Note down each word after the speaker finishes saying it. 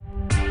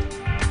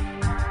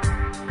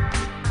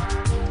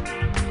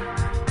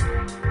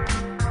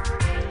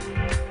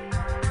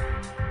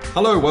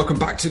Hello, welcome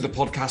back to the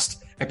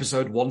podcast,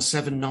 episode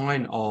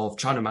 179 of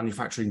China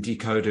Manufacturing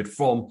Decoded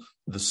from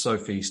the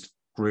Southeast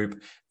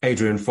Group.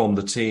 Adrian from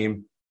the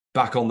team,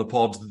 back on the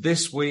pod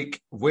this week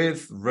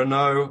with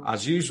Renaud,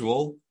 as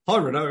usual. Hi,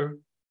 Renaud.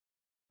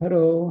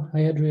 Hello.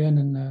 Hi, Adrian,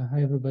 and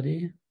hi,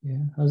 everybody. Yeah,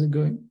 how's it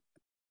going?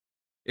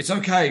 It's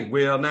okay.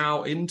 We are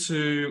now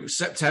into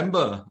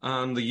September,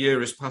 and the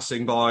year is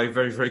passing by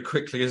very, very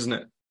quickly, isn't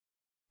it?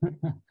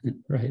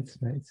 Right.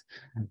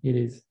 It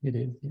is,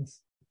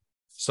 yes.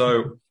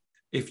 So,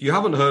 if you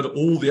haven't heard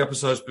all the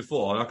episodes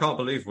before, I can't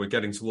believe we're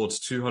getting towards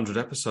 200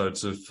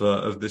 episodes of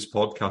this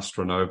podcast,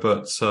 Renaud,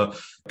 but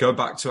go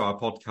back to our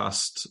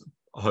podcast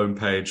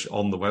homepage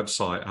on the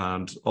website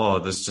and,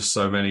 there's just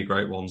so many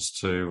great ones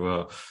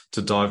to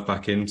dive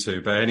back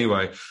into. But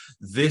anyway,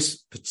 this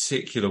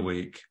particular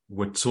week,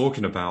 we're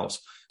talking about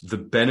the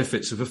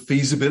benefits of a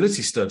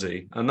feasibility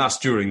study, and that's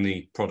during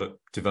the product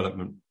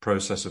development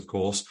process, of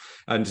course.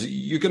 And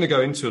you're going to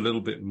go into a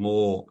little bit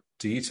more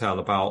detail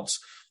about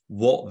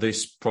what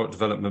this product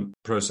development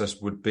process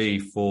would be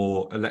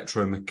for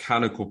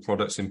electromechanical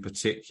products in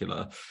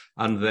particular,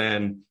 and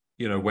then,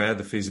 where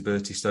the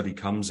feasibility study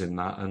comes in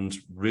that, and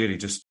really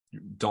just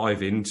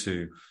dive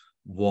into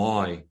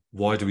why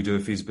do we do a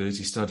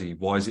feasibility study?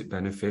 Why is it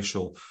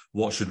beneficial?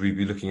 What should we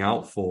be looking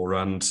out for?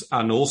 And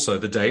also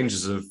the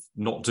dangers of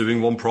not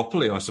doing one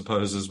properly, I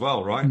suppose, as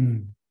well, right?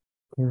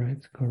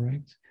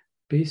 Correct.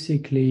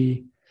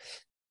 Basically,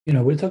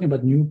 we're talking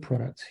about new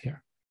products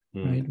here,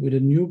 right? With a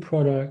new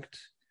product,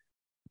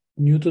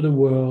 new to the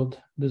world,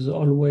 there's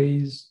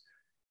always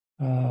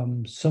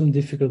some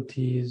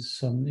difficulties,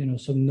 some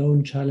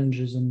known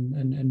challenges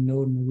and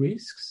known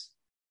risks,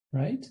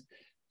 right?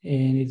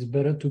 And it's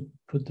better to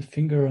put the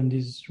finger on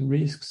these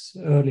risks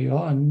early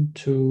on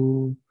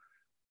to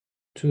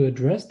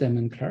address them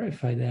and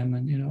clarify them,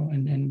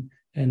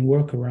 and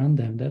work around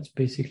them. That's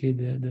basically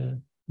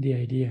the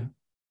idea.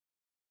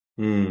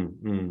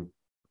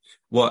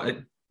 Well,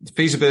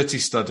 feasibility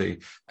study,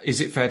 is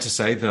it fair to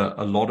say that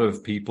a lot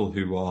of people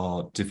who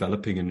are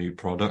developing a new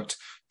product,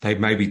 they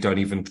maybe don't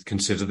even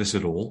consider this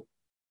at all?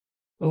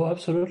 Oh,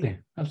 absolutely.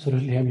 I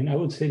mean, I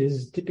would say this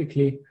is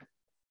typically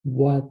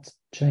what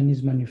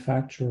Chinese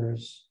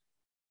manufacturers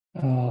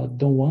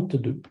don't want to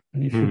do.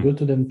 And if you go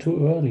to them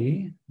too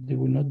early, they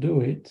will not do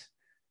it.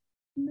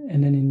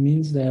 And then it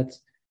means that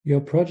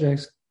your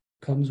projects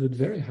comes with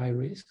very high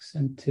risks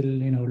until,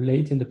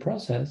 late in the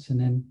process.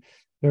 And then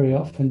very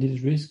often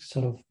these risks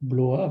sort of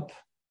blow up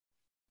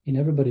in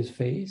everybody's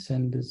face.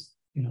 And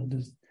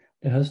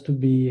there has to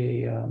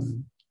be a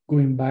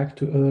going back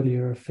to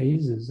earlier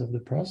phases of the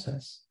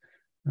process,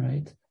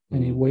 right?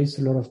 And it wastes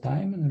a lot of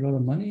time and a lot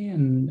of money.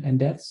 And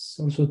that's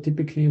also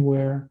typically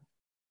where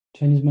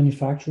Chinese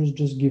manufacturers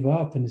just give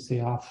up and they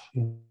say,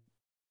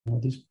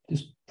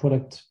 this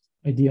product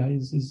idea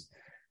is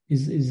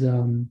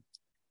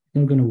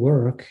not going to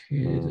work.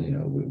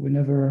 We're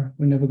never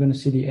going to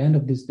see the end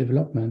of this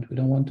development. We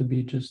don't want to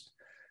be just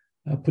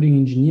putting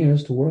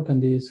engineers to work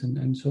on this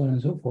and so on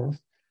and so forth.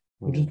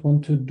 We just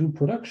want to do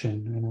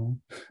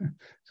production,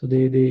 So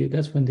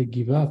that's when they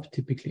give up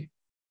typically.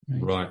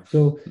 Right.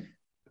 So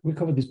we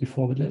covered this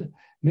before, but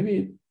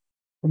maybe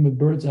from a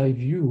bird's eye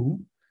view,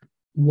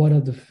 what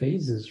are the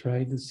phases,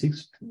 right? The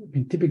six. I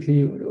mean,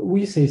 typically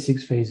we say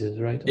 6 phases,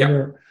 right?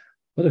 Yeah.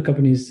 Other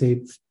companies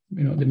say,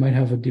 they might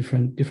have a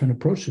different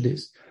approach to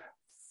this.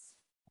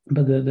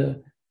 But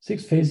the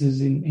 6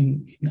 phases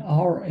in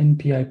our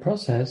NPI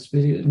process,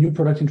 basically new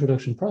product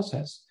introduction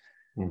process,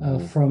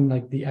 from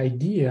like the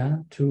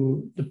idea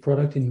to the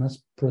product in mass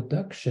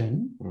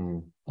production,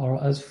 are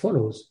as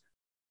follows.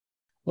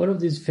 All of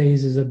these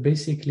phases are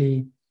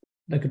basically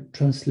like a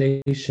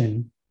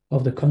translation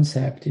of the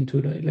concept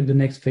into the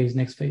next phase,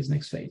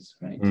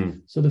 right?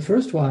 So the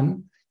first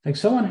one, like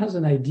someone has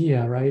an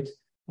idea, right?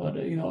 Or,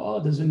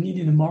 there's a need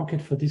in the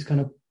market for this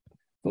kind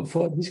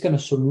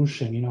of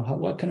solution.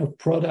 What kind of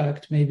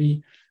product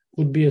maybe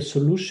would be a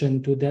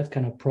solution to that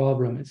kind of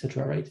problem,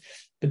 etc., right?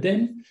 But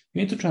then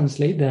you need to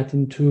translate that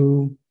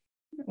into,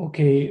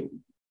 okay,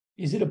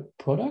 is it a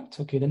product?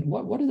 Okay, then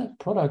what is that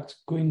product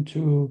going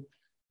to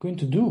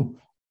do?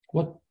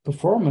 What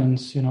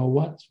performance,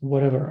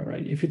 whatever,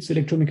 right? If it's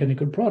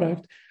electromechanical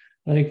product,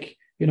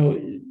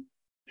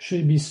 should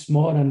it be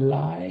small and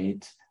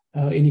light?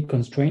 Any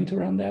constraint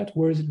around that?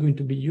 Where is it going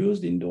to be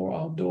used? Indoor,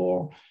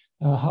 outdoor?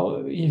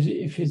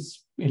 If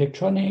it's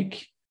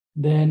electronic,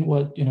 then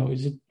what,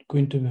 is it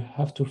going to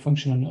have to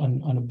function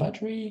on a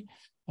battery?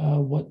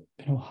 How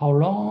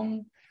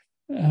long?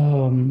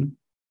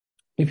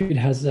 If it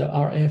has a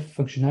RF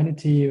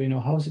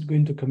functionality, how is it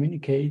going to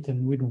communicate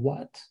and with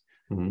what,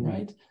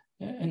 right?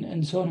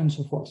 And so on and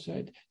so forth,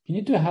 right? You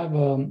need to have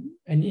an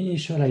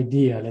initial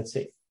idea, let's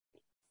say.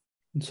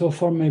 And so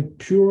from a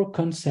pure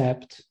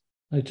concept,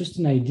 like just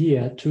an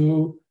idea,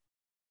 to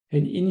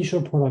an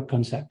initial product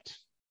concept,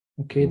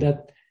 okay,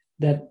 that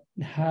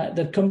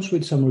comes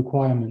with some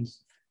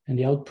requirements. And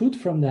the output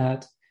from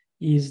that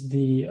is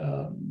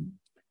a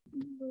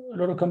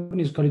lot of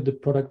companies call it the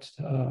product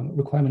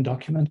requirement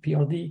document,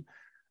 PRD,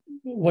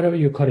 whatever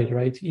you call it,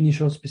 right?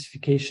 Initial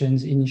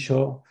specifications,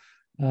 initial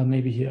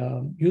maybe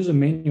user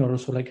manual.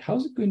 So like,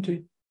 how's it going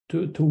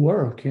to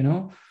work?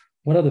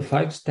 What are the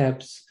 5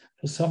 steps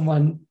for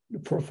someone,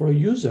 for a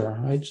user,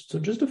 right? So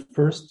just the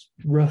first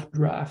rough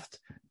draft.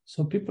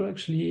 So people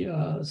actually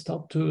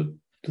start to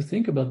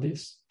think about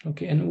this.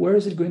 Okay, and where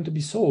is it going to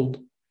be sold,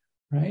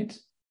 right?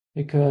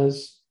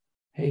 Because,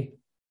 hey,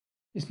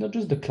 it's not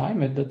just the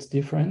climate that's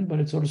different, but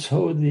it's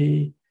also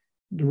the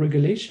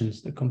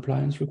regulations, the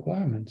compliance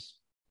requirements.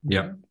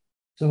 Yeah.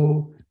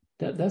 So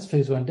that's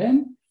phase 1.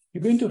 Then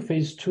you go into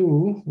phase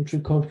 2, which we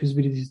call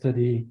feasibility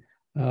study.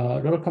 A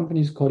lot of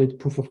companies call it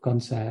proof of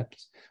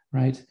concept,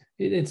 right?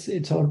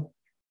 It's all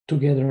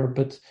together,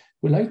 but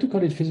we like to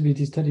call it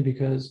feasibility study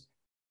because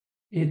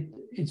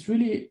it's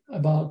really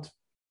about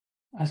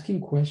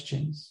asking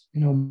questions,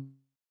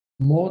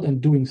 more than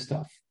doing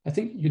stuff. I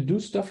think you do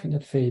stuff in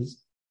that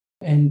phase,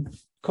 and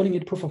calling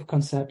it proof of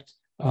concept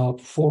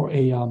for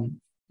a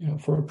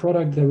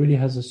product that really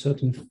has a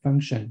certain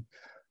function.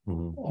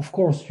 Mm-hmm. Of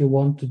course, you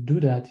want to do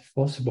that if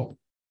possible,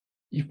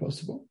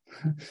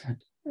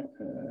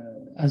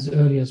 as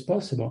early as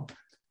possible.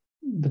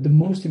 But the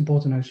most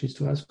important actually is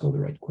to ask all the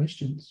right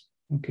questions.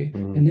 Okay,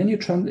 mm-hmm. And then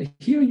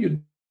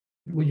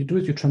what you do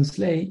is you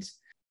translate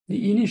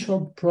the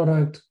initial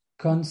product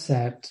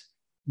concept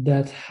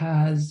that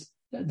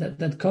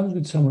comes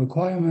with some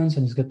requirements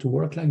and it's got to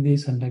work like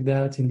this and like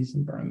that in this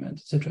environment,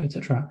 etc.,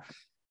 etc.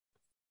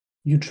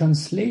 You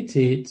translate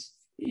it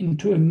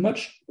into a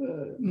much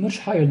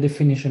higher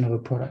definition of a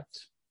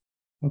product.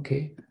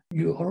 Okay,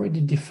 you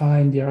already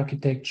define the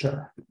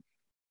architecture.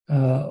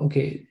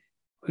 Okay,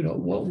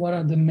 what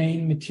are the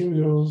main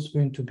materials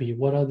going to be?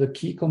 What are the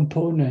key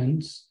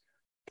components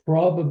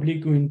probably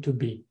going to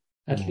be?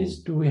 At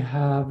least do we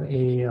have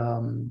a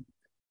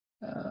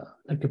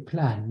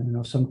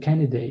plan, some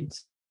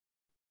candidates.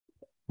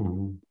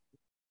 Mm-hmm.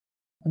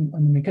 On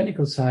the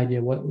mechanical side,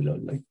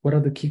 what are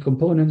the key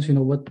components?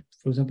 What,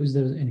 for example, is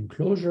there an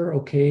enclosure?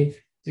 Okay, is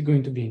it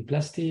going to be in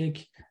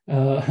plastic?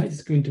 Is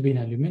it going to be in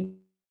aluminum?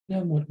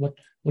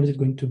 What is it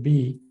going to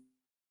be?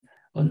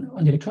 On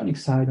the electronic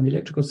side, on the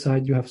electrical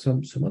side, you have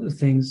some other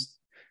things.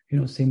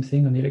 Same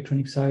thing on the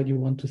electronic side. You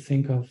want to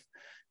think of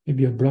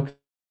maybe a block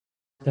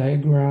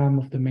diagram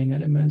of the main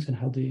elements and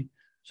how they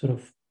sort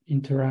of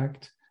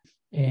interact.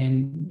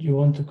 And you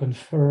want to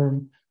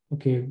confirm,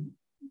 okay,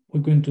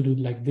 we're going to do it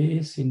like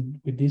this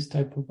with this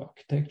type of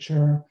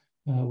architecture.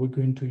 We're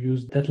going to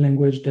use that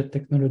language, that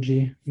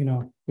technology.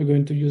 We're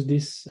going to use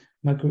this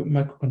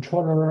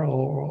microcontroller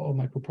or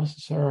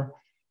microprocessor,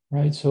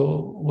 right?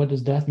 So what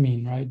does that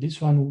mean, right? This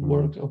one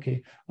works,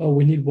 okay. Oh,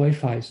 we need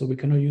Wi-Fi, so we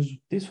cannot use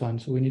this one.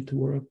 So we need to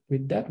work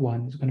with that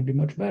one. It's going to be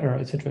much better,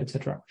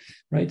 etc.,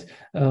 right?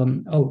 We're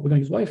going to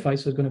use Wi-Fi,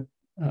 so it's going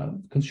to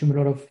consume a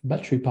lot of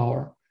battery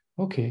power.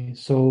 Okay,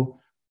 so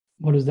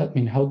what does that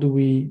mean? How do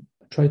we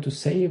try to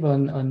save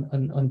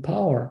on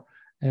power?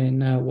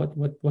 And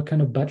what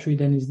kind of battery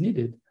then is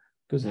needed?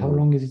 Because how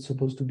long is it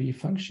supposed to be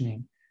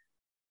functioning?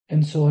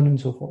 And so on and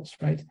so forth,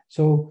 right?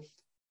 So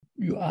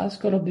you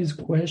ask all of these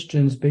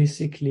questions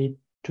basically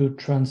to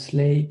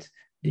translate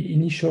the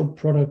initial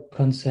product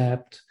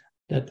concept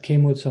that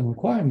came with some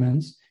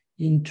requirements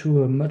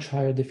into a much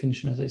higher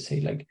definition, as I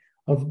say, like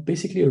of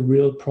basically a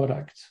real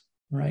product,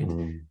 right?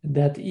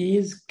 That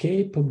is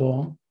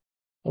capable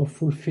of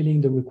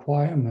fulfilling the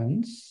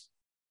requirements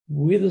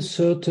with a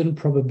certain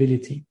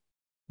probability.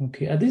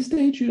 Okay, at this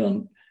stage,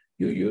 you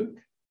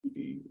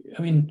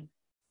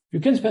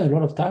can spend a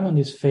lot of time on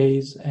this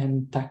phase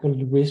and tackle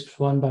the risks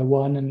one by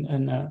one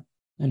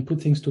and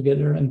put things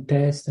together and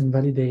test and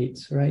validate,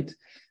 right?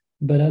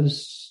 But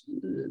there's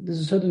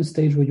a certain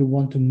stage where you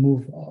want to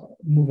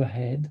move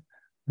ahead,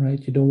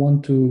 right? You don't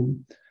want to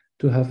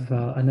have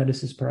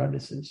analysis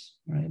paralysis,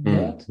 right?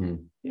 But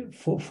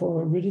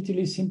for a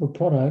relatively simple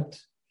product,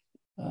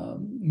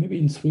 maybe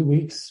in 3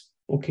 weeks,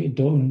 okay,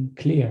 done,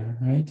 clear,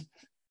 right?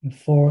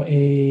 For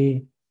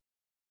a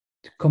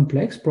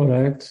complex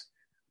product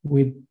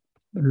with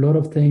a lot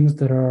of things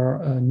that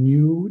are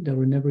new, that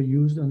were never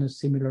used on a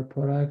similar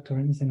product or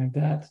anything like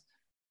that,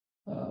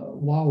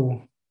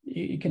 wow,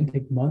 it can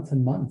take months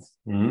and months.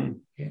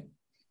 Okay.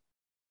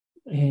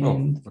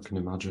 And I can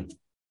imagine.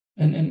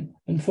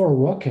 And for a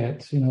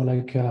rocket,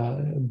 like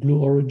Blue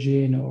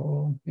Origin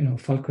or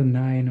Falcon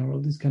 9 or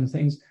all these kind of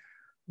things,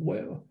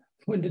 well,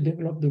 when they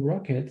developed the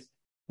rocket,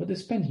 but they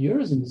spent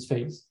years in this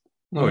phase.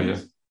 Oh, right? Yeah.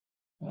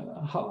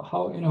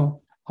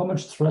 How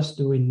much thrust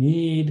do we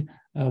need?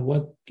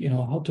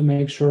 How to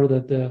make sure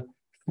that the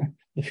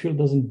fuel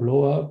doesn't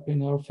blow up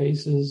in our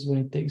faces when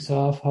it takes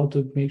off? How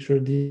to make sure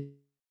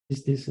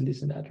this and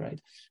this and that,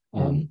 right?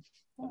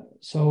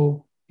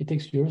 So it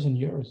takes years and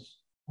years,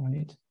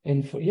 right?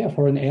 And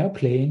for an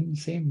airplane,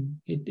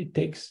 same. It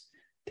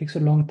takes a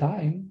long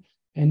time,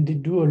 and they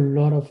do a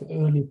lot of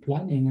early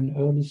planning and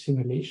early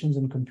simulations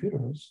and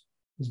computers.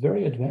 It's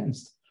very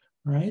advanced,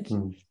 right?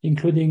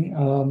 Including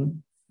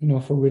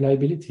for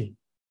reliability,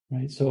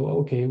 right? So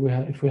okay,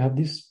 if we have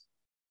this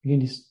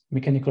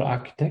mechanical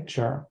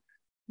architecture,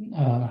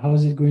 how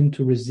is it going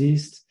to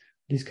resist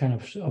these kind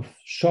of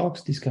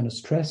shocks, these kind of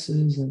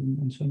stresses,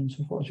 and so on and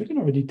so forth? You can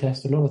already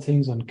test a lot of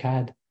things on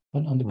CAD,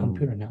 on the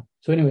computer now.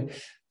 So anyway,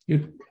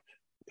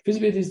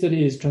 feasibility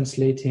study is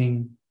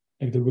translating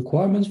like the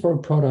requirements for a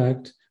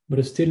product, but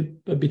it's still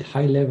a bit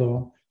high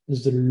level.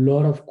 There's a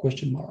lot of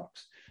question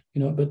marks,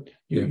 but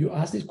you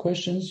ask these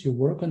questions, you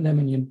work on them,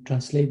 and you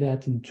translate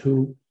that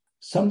into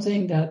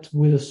something that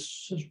with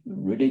a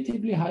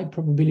relatively high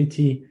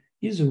probability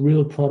is a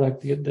real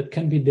product that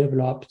can be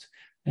developed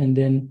and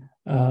then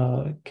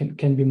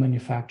can be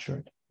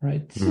manufactured,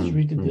 right? This is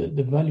really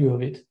the value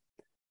of it.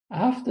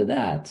 After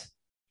that,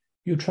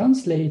 you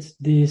translate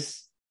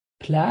this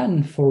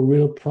plan for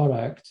real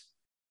product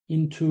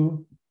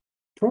into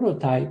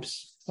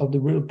prototypes of the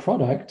real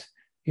product,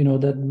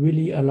 that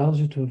really allows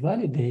you to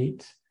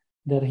validate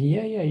that,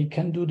 it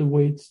can do the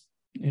way it's,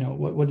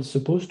 what it's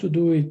supposed to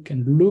do. It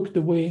can look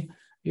the way,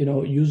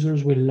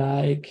 users will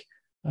like,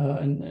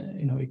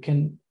 and it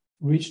can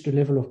reach the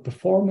level of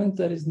performance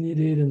that is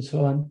needed and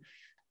so on.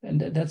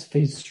 And that's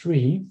phase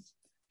 3.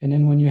 And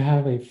then when you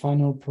have a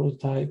final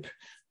prototype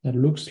that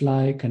looks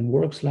like and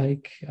works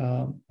like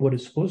what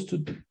it's supposed to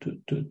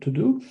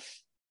do,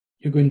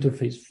 you go into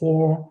phase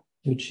 4,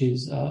 which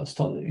is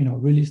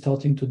really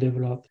starting to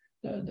develop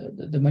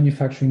the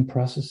manufacturing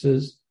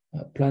processes,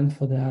 plan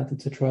for that,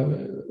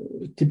 etc.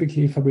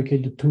 Typically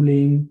fabricate the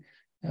tooling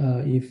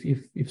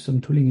if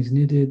some tooling is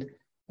needed,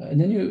 and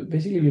then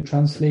you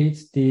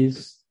translate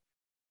this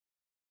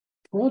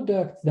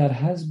product that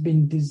has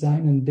been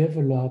designed and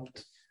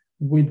developed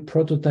with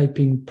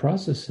prototyping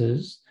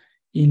processes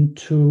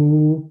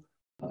into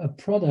a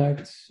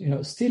product,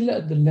 still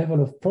at the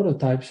level of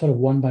prototype, sort of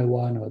one by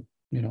one, or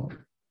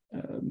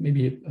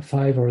maybe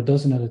 5 or a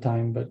dozen at a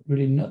time, but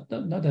really not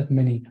that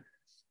many.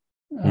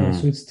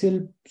 So it's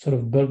still sort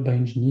of built by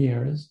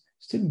engineers,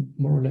 still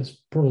more or less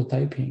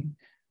prototyping,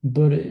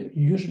 but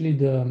usually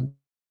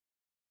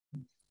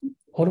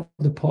all of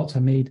the parts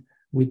are made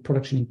with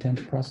production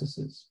intent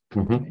processes.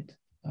 Right?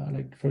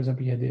 Like for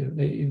example,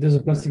 if there's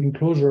a plastic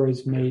enclosure,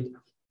 it's made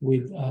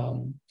with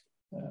a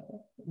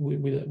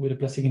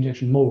plastic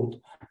injection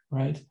mold,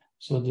 right?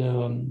 So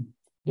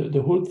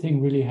the whole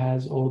thing really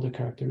has all the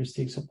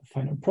characteristics of the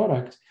final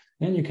product.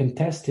 Then you can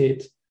test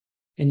it,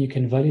 and you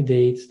can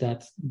validate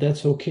that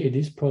that's okay.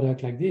 This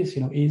product like this,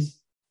 is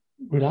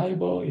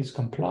reliable, is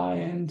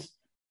compliant,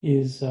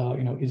 is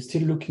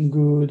still looking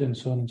good, and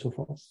so on and so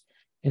forth.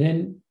 And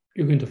then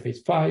you go into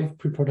phase 5,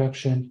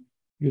 pre-production.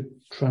 You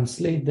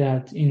translate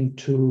that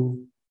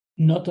into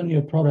not only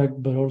a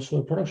product, but also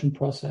a production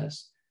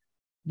process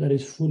that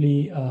is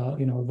fully,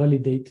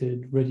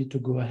 validated, ready to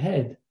go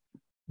ahead,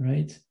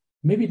 right?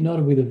 Maybe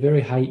not with a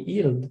very high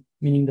yield,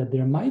 meaning that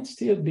there might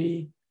still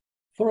be,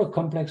 for a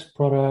complex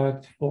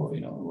product, for,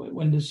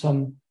 when there's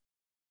some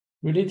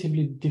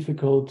relatively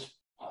difficult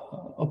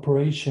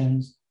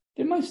operations,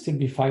 there might still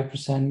be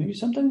 5%, maybe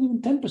sometimes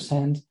even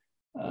 10%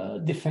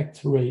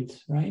 defect rate,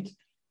 right?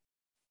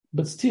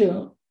 But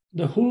still,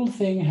 the whole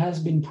thing has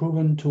been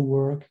proven to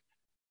work.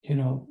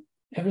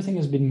 Everything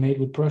has been made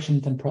with production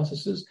intent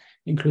processes,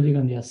 including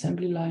on the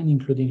assembly line,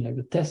 including like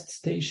the test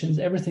stations.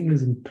 Everything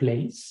is in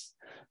place.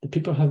 The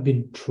people have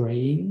been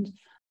trained,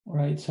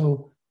 right?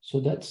 So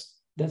that's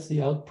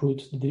the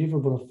output, the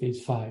deliverable of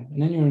phase 5.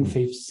 And then you're in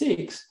phase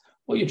 6,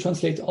 where you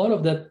translate all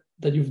of that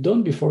you've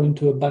done before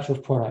into a batch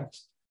of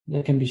products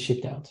that can be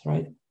shipped out,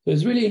 right? So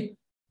it's really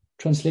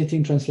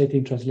translating.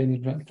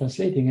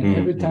 And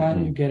every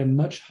time you get a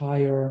much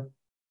higher,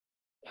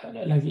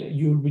 like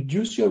you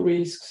reduce your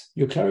risks,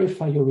 you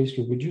clarify your risk,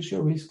 you reduce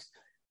your risks,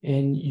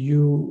 and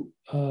you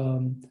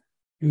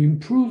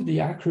improve the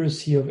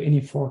accuracy of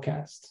any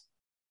forecast.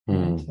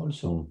 Right?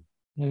 Also,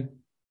 like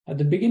at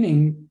the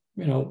beginning,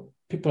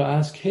 people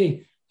ask,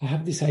 "Hey, I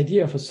have this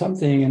idea for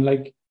something, and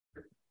like,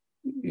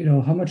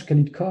 how much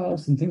can it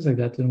cost?" and things like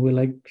that. And we're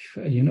like,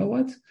 "You know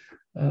what?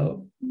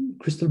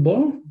 Crystal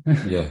ball?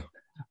 Yeah.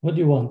 What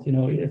do you want?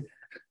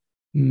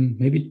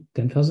 Maybe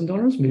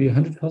 $10,000, maybe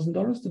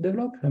 $100,000 to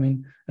develop." I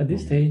mean, at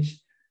this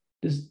stage,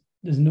 there's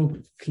no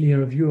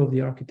clear view of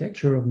the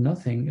architecture of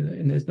nothing,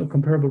 and there's no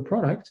comparable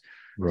product.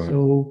 Right.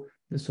 So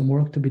there's some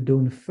work to be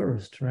done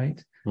first,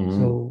 right?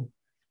 So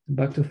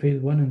back to phase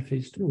 1 and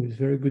phase 2 is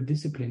very good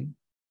discipline.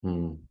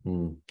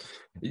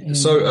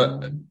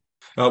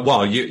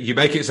 Well, you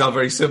make it sound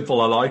very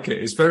simple. I like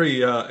it. It's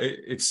very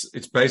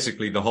it's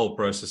basically the whole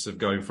process of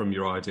going from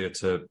your idea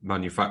to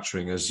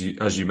manufacturing, as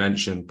you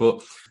mentioned.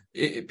 But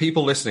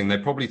people listening,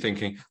 they're probably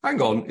thinking,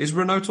 "Hang on, is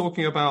Renaud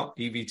talking about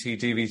EVT,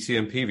 DVT,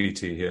 and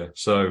PVT here?"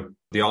 So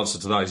the answer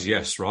to that is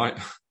yes, right?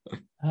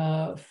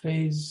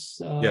 Phase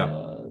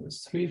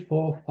 3,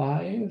 4,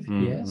 5,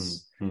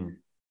 yes.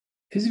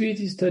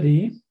 Feasibility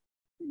study,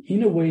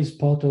 in a way, is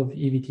part of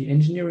EVT,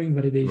 engineering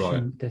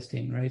validation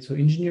testing, right? So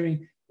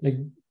engineering, like,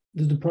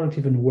 does the product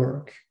even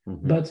work?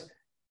 But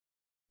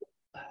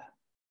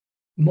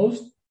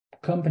most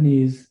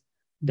companies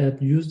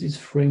that use this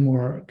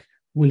framework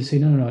will say,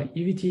 no,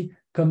 EVT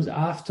comes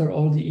after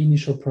all the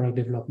initial product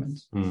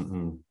development.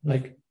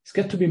 Like, it's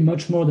got to be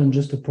much more than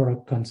just a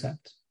product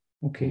concept.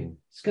 Okay.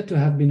 It's got to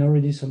have been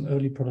already some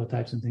early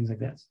prototypes and things like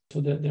that.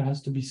 So that there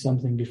has to be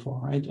something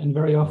before, right? And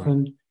very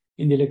often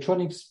in the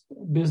electronics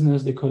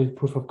business, they call it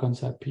proof of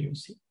concept,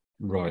 POC.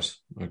 Right.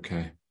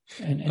 Okay.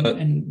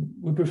 And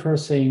we prefer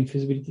saying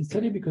feasibility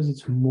study because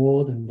it's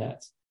more than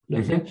that.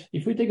 Mm-hmm.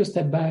 If we take a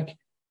step back,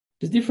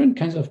 there's different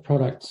kinds of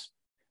products.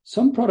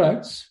 Some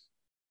products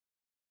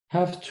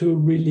have to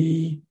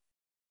really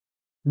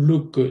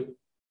look good,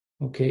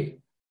 okay,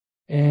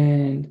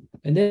 and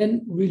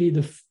then really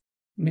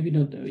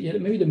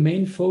maybe the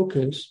main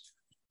focus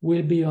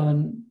will be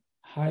on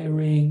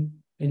hiring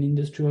an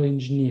industrial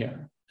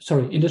designer.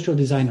 Industrial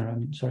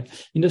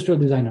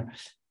designer,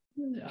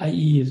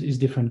 i.e. is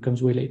different,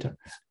 comes way later.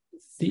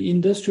 The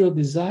industrial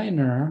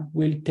designer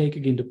will take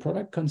again the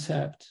product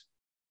concept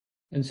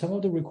and some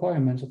of the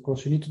requirements. Of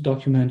course, you need to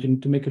document, you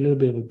need to make a little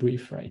bit of a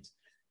brief, right?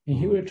 And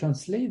he will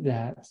translate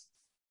that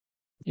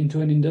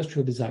into an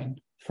industrial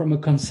design, from a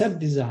concept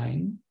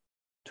design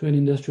to an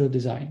industrial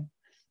design,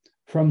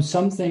 from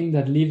something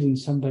that lives in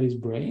somebody's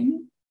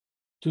brain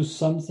to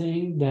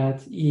something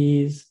that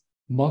is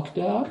mocked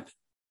up,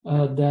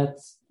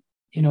 that's,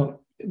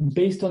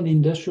 based on the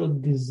industrial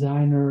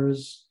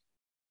designer's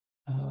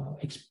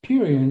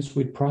experience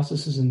with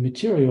processes and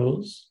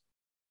materials,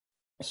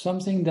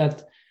 something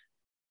that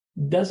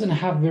doesn't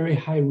have very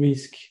high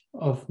risk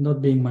of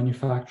not being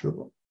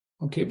manufacturable.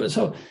 Okay, but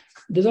so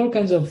there's all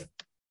kinds of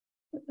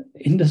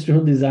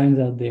industrial designs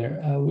out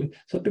there.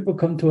 So people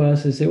come to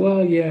us and say,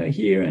 well, yeah,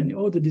 here, and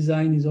the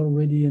design is all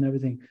ready and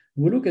everything.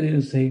 We look at it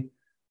and say,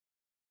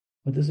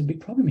 well, there's a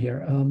big problem here.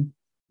 And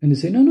they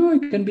say, no,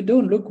 it can be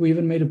done. Look, we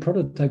even made a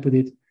prototype with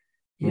it.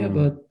 Yeah,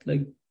 but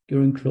like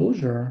your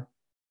enclosure,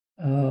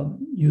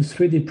 you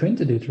 3D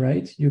printed it,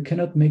 right? You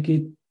cannot make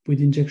it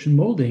with injection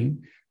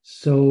molding.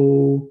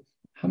 So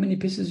how many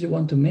pieces you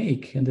want to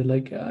make? And they're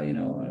like,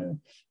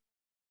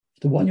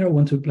 the 1 year I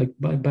want to like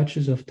buy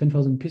batches of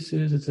 10,000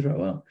 pieces, etc.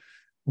 Well,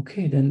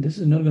 okay, then this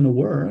is not going to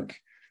work.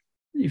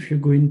 If you're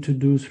going to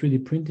do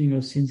 3D printing or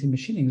CNC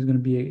machining, it's going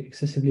to be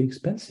excessively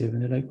expensive.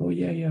 And they're like, oh,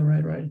 yeah,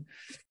 right.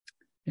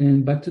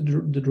 And back to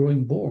the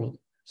drawing board.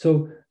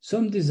 So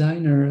some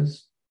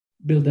designers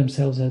build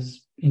themselves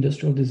as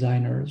industrial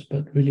designers,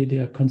 but really they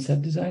are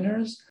concept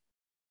designers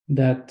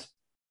that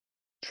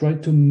try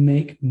to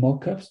make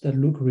mock-ups that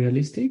look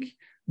realistic,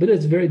 but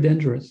it's very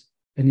dangerous.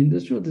 And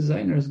industrial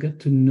designers get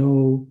to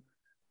know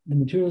the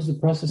materials, the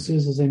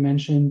processes, as I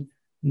mentioned,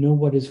 know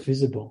what is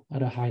feasible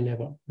at a high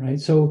level, right?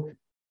 So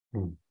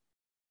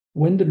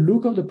when the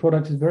look of the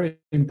product is very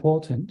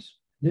important,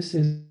 this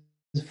is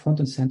front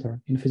and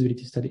center in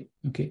feasibility study,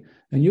 okay?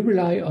 And you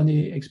rely on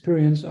the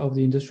experience of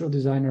the industrial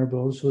designer, but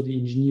also the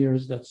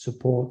engineers that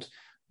support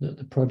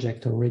the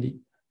project already.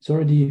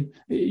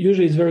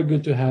 Usually it's very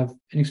good to have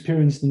an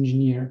experienced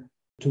engineer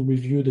to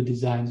review the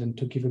designs and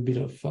to give a bit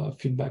of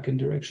feedback and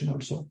direction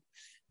also,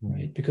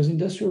 right? Because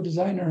industrial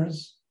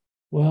designers,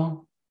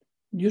 well,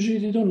 usually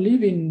they don't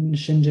live in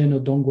Shenzhen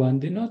or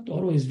Dongguan. They're not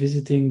always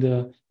visiting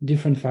the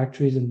different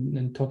factories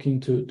and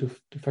talking to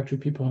factory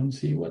people and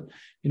see what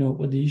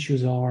the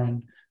issues are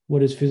and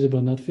what is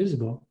feasible, not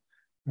feasible,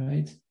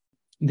 right?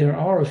 There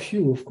are a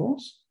few, of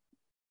course,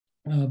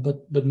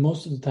 but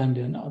most of the time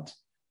they're not.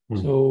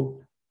 So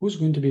who's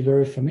going to be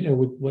very familiar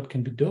with what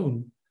can be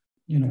done?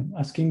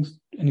 Asking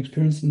an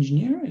experienced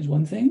engineer is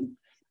one thing.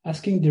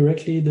 Asking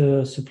directly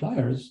the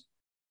suppliers,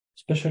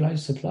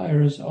 specialized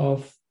suppliers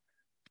of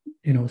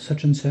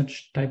such and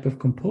such type of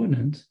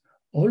component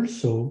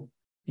also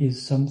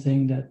is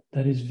something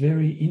that is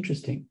very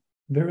interesting,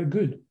 very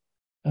good.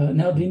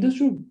 Now, the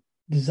industrial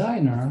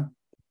designer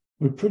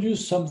will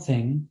produce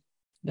something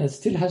that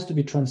still has to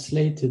be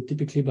translated,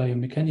 typically by a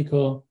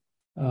mechanical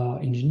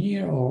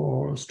engineer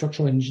or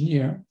structural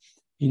engineer,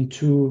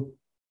 into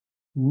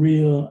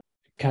real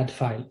CAD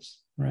files,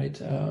 right?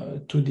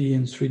 2D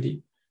and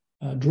 3D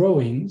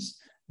drawings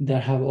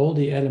that have all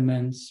the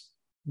elements,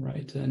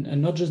 right?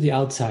 And not just the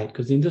outside,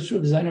 because the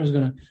industrial designer is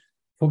going to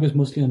focus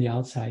mostly on the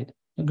outside,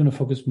 not going to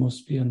focus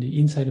mostly on the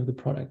inside of the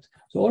product.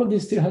 So all of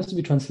this still has to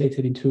be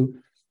translated into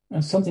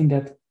something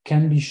that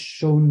can be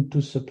shown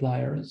to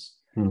suppliers.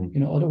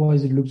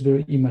 Otherwise it looks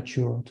very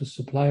immature to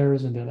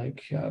suppliers, and they're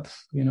like,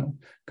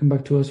 come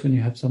back to us when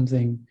you have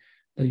something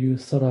that you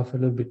thought of a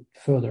little bit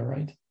further,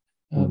 right?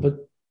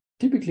 But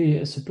typically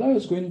a supplier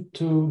is going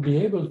to be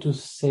able to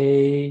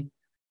say,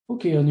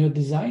 okay, on your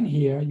design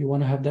here, you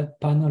want to have that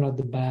panel at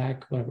the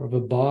back, whatever, of a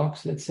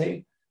box, let's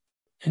say,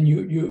 and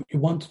you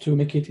want to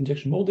make it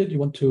injection molded, you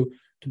want to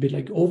be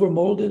like over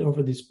molded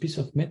over this piece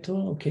of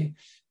metal, okay,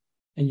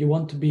 and you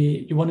want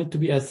it to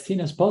be as thin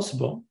as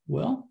possible.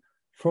 Well,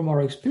 from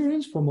our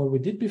experience, from what we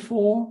did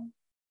before,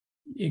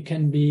 it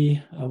can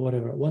be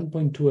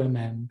 1.2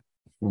 mm,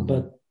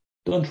 but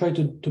don't try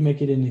to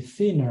make it any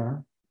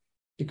thinner,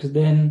 because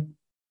then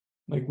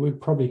like we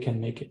probably can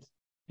make it.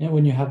 And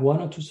when you have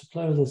one or two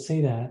suppliers that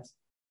say that,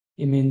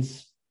 it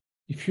means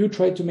if you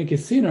try to make it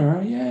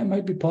thinner, yeah, it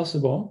might be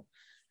possible,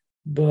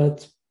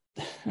 but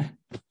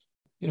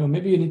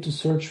maybe you need to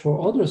search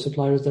for other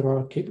suppliers that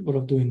are capable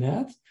of doing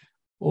that,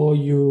 or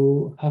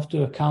you have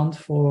to account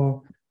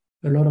for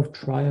a lot of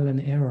trial and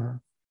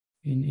error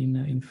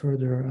in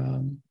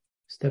further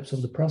steps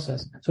of the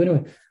process. So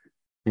anyway,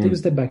 take a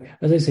step back.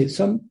 As I say,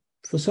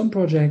 for some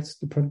projects,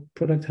 the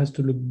product has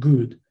to look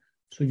good.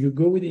 So you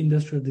go with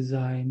industrial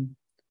design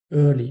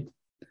early.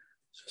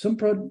 So some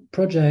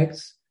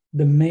projects,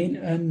 the main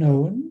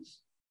unknowns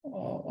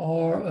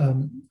are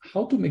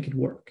how to make it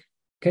work.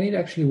 Can it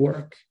actually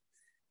work?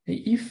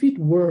 If it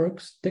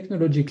works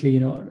technologically,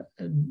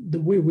 the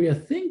way we are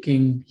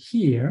thinking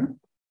here,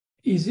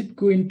 is it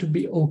going to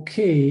be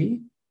okay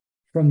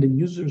from the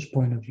user's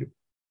point of view?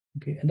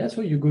 Okay, and that's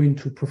where you go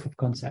into proof of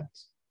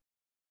concept.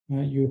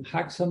 You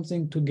hack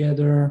something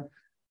together,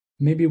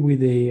 maybe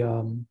with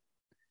a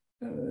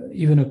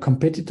even a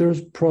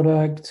competitor's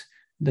product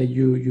that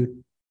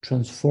you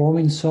transform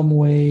in some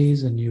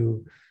ways, and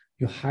you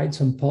hide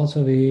some parts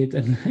of it,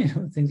 and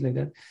things like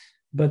that.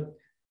 But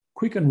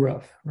quick and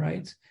rough,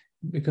 right?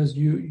 Because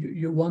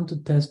you want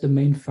to test the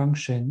main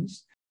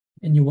functions,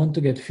 and you want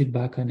to get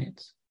feedback on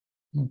it.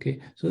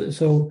 Okay,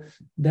 so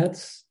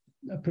that's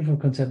a proof of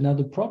concept. Now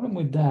the problem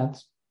with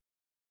that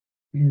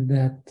is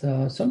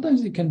that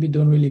sometimes it can be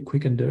done really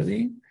quick and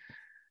dirty,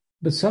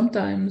 but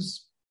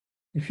sometimes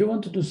if you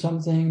want to do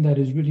something that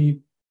is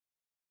really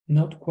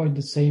not quite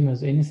the same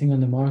as anything on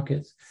the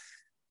market,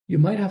 you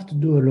might have to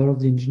do a lot of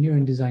the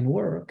engineering design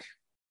work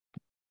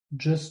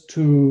just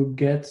to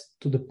get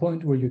to the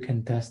point where you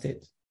can test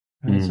it.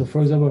 Right? So,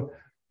 for example,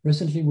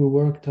 recently we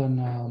worked on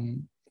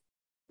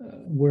a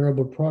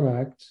wearable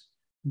product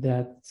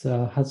that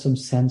had some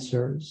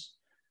sensors.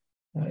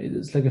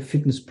 It's like a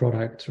fitness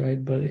product,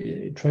 right? But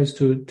it tries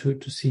to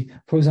see,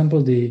 for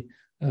example, the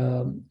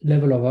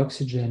level of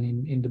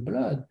oxygen in the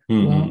blood.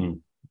 Well,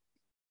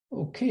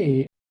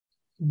 okay,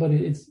 but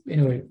it's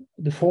anyway,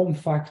 the form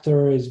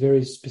factor is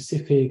very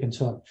specific and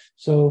so on.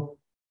 So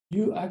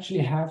you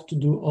actually have to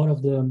do all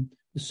of the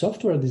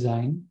software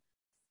design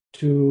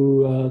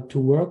to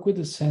work with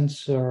the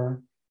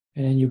sensor,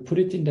 and then you put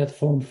it in that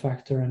form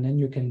factor, and then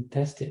you can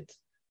test it,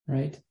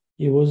 right?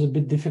 It was a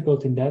bit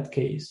difficult in that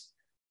case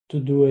to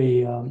do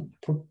a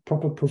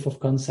proper proof of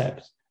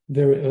concept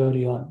very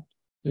early on.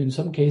 In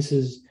some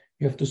cases,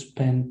 you have to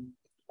spend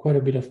quite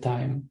a bit of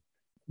time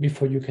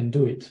before you can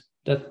do it.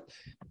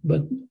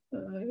 But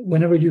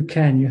whenever you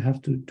can, you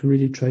have to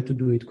really try to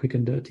do it quick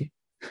and dirty.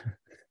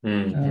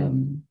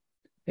 And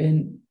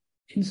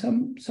in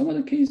some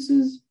other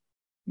cases,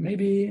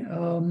 maybe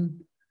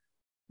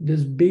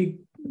there's big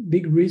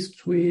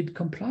risks with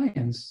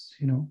compliance.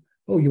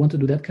 Oh, you want to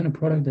do that kind of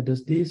product that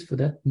does this for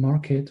that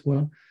market?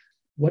 Well,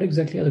 what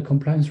exactly are the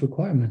compliance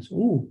requirements?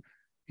 Oh,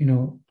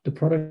 the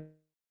product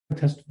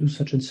has to do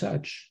such and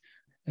such,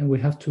 and we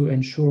have to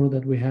ensure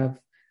that we have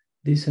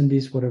this and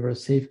this, whatever,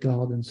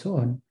 safeguard and so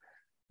on.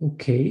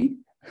 Okay,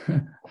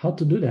 how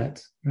to do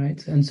that,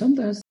 right? And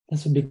sometimes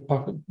that's a big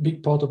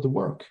part of the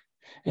work.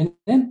 And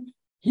then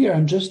here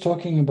I'm just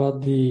talking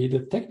about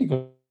the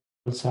technical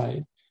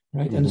side,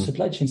 right? And the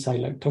supply chain side,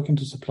 like talking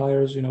to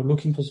suppliers,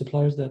 looking for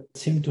suppliers that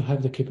seem to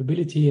have the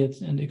capability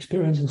and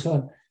experience and so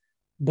on.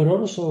 But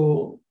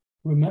also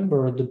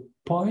remember, the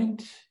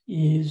point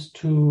is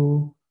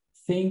to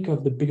think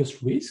of the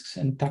biggest risks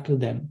and tackle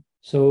them.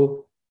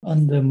 So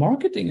on the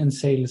marketing and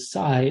sales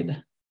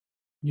side,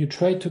 you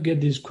try to get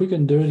these quick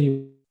and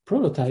dirty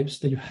prototypes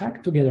that you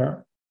hack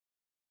together,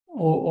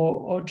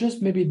 or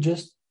just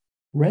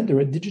render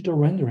it, digital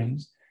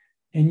renderings.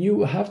 And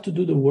you have to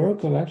do the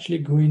work of actually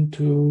going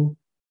to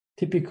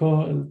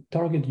typical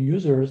target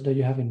users that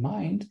you have in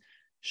mind,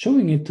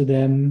 showing it to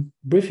them,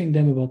 briefing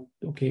them about,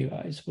 okay,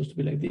 it's supposed to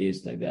be like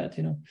this, like that,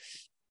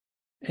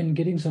 and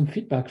getting some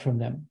feedback from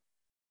them.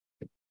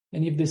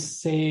 And if they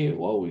say,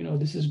 "Oh,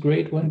 this is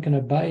great, when can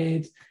I buy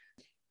it?"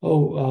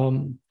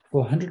 "Oh,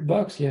 for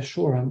 $100, yeah,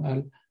 sure,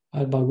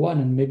 I'll buy one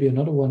and maybe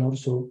another one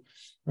also,"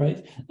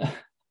 right?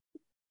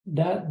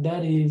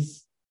 That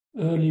is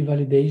early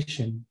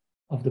validation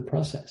of the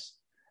process.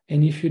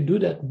 And if you do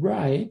that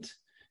right,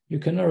 you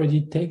can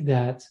already take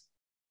that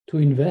to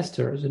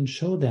investors and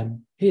show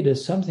them, hey,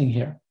 there's something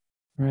here,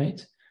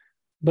 right?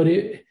 But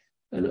a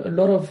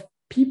lot of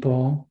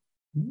people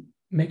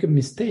make a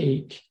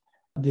mistake.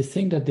 They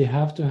think that they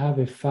have to have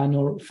a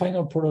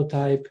final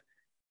prototype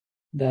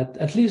that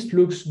at least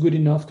looks good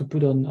enough to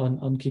put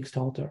on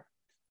Kickstarter,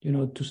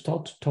 to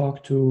start to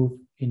talk to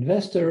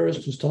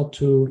investors, to start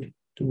to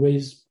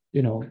raise,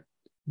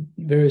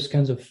 various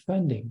kinds of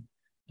funding.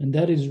 And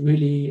that is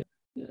really,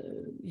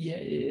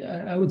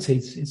 I would say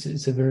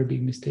it's a very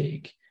big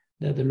mistake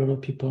that a lot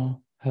of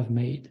people have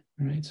made,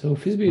 right? So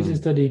feasibility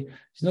study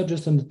is not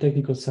just on the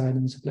technical side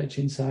and supply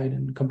chain side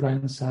and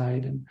compliance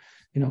side, and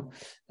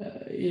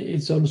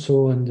it's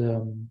also on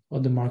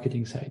the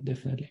marketing side,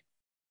 definitely.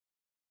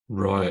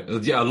 Right.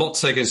 Yeah, a lot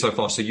to take in so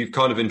far. So you've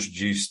kind of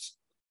introduced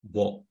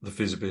what the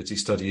feasibility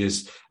study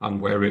is and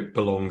where it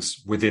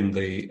belongs within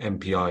the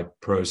MPI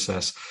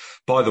process.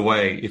 By the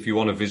way, if you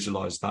want to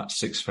visualize that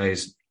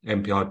 6-phase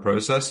MPI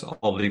process,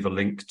 I'll leave a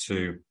link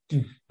to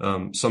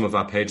some of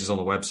our pages on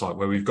the website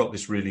where we've got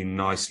this really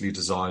nicely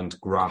designed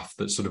graph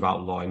that sort of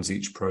outlines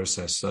each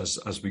process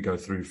as we go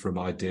through from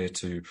idea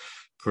to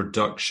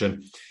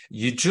production.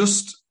 You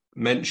just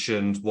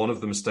mentioned one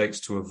of the mistakes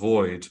to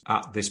avoid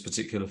at this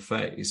particular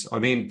phase. I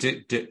mean,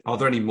 are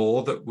there any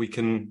more that we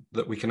can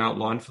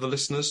outline for the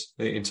listeners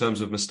in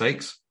terms of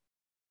mistakes?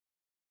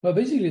 Well,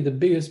 basically, the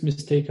biggest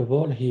mistake of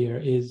all here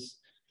is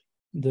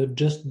the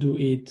just do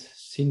it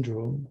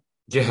syndrome.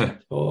 Yeah.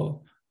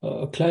 Or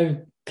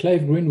Clive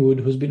Greenwood,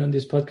 who's been on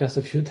this podcast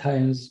a few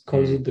times,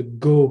 calls it the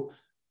go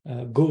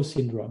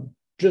syndrome.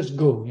 Just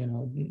go,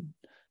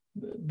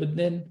 But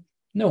then,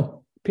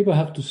 no, people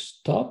have to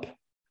stop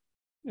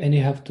and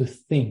you have to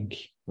think,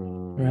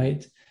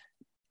 right?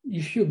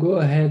 If you go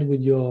ahead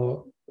with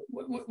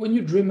when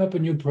you dream up a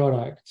new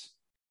product,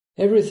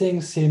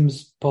 everything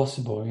seems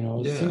possible,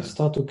 things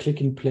start to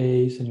click in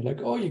place and you're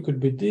like, oh, you could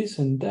be this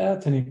and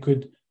that, and it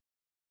could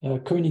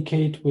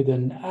communicate with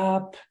an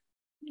app,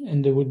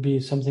 and there would be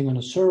something on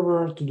a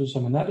server to do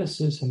some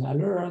analysis and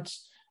alerts,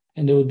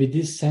 and there would be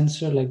this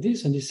sensor like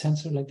this and this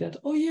sensor like that.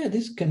 Oh yeah,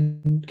 this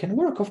can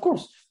work, of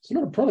course. There's a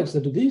lot of products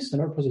that do this, and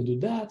a lot of products that do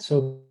that,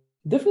 so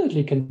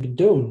definitely can be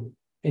done.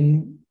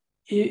 And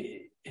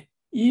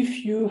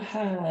if you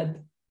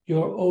had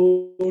your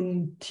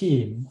own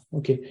team,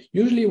 okay,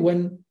 usually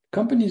when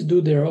companies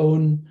do their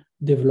own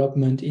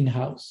development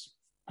in-house,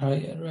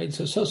 right?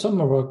 So some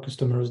of our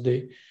customers,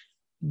 they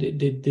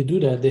do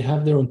that. They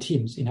have their own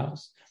teams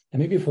in-house.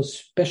 And maybe for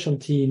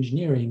specialty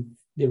engineering,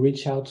 they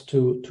reach out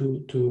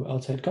to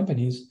outside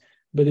companies,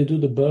 but they do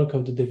the bulk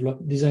of the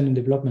design and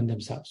development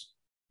themselves,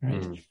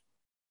 right?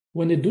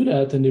 When they do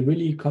that and they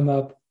really come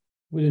up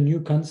with a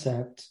new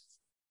concept,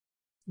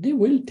 they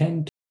will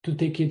tend to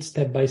take it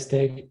step by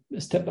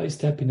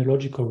step in a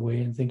logical way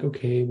and think,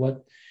 okay,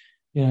 what,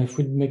 if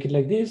we make it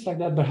like this, like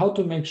that, but how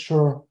to make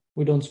sure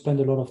we don't spend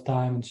a lot of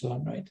time and so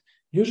on, right?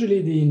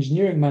 Usually the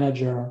engineering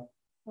manager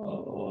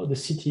or the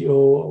CTO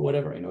or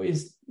whatever,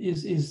 is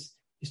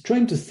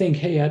trying to think,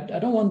 hey, I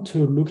don't want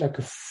to look like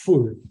a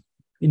fool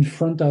in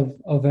front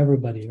of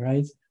everybody,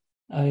 right?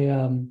 I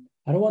don't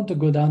want to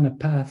go down a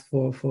path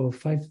for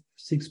 5-6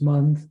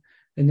 months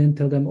and then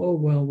tell them, oh,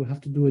 well, we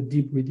have to do a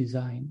deep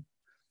redesign.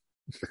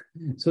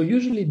 So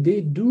usually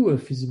they do a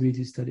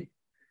feasibility study.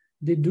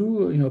 They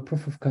do,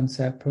 proof of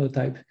concept,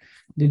 prototype.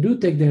 They do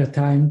take their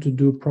time to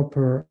do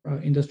proper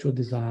industrial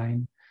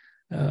design,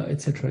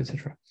 et cetera, et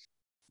cetera.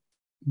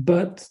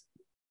 But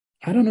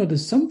I don't know,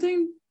 there's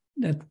something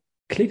that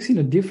clicks in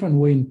a different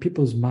way in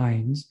people's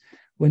minds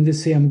when they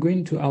say, I'm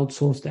going to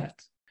outsource that.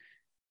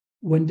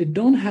 When they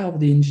don't have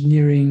the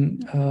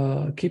engineering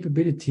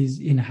capabilities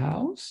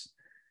in-house,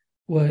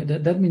 well,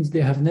 that means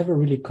they have never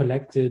really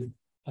collected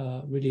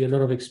really a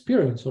lot of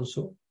experience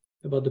also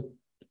about the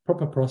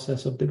proper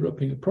process of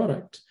developing a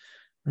product,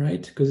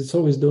 right? Because it's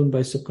always done by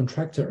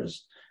subcontractors.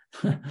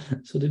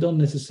 So they don't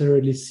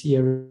necessarily see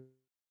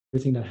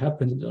everything that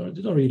happens.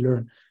 They don't really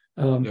learn.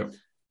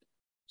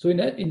 So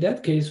in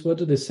that case, what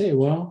do they say?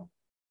 Well,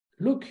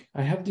 look,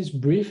 I have this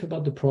brief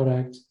about the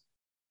product.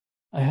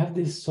 I have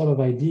this sort of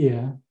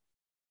idea.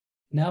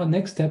 Now,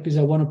 next step is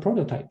I want a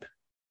prototype.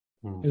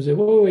 You say,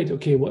 wait,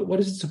 okay, what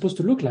is it supposed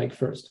to look like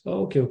first?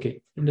 Oh,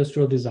 okay,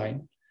 industrial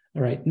design.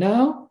 All right,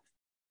 now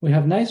we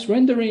have nice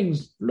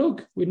renderings.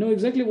 Look, we know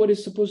exactly what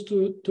it's supposed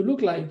to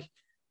look like.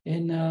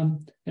 And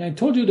I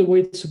told you the way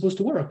it's supposed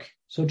to work.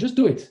 So just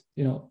do it,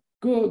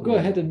 go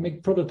ahead and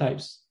make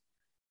prototypes.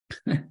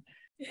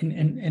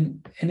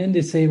 and then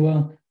they say,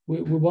 well,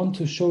 we want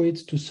to show it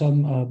to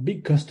some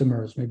big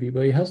customers maybe,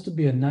 but it has to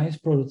be a nice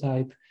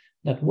prototype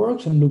that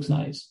works and looks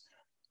nice.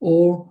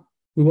 Or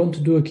we want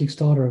to do a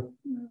Kickstarter,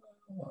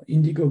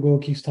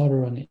 Indiegogo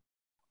Kickstarter on it.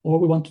 Or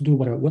we want to do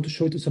whatever, we want to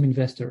show it to some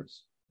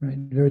investors, right?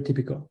 Very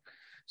typical.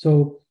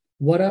 So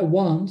what I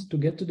want to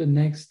get to the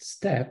next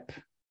step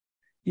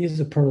is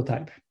a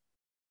prototype,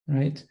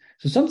 right?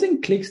 So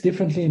something clicks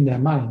differently in their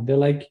mind.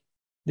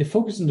 They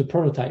focus on the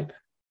prototype,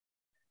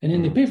 and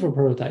then they pay for a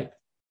prototype.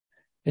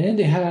 And then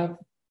they have,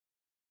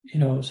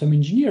 some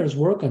engineers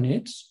work on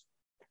it,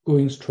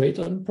 going straight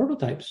on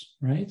prototypes,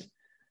 right?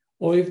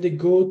 Or if they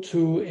go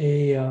to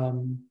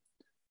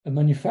a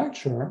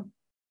manufacturer,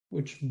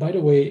 which, by the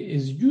way,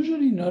 is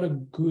usually not a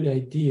good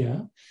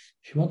idea.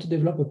 If you want to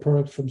develop a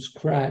product from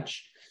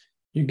scratch,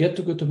 you get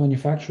to go to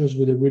manufacturers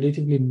with a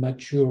relatively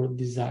mature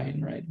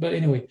design, right? But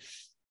anyway,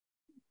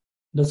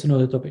 that's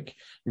another topic.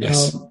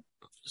 Yes.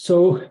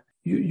 So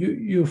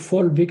you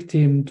fall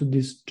victim to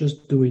this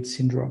just do it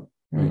syndrome,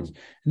 right?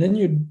 And then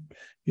you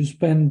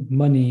spend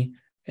money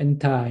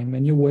and time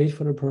and you wait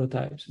for the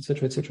prototypes, et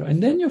cetera, et cetera.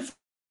 And then you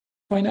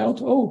find out,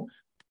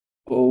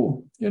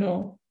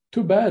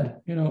 too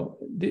bad,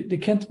 they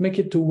can't make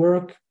it to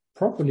work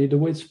properly the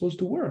way it's supposed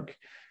to work.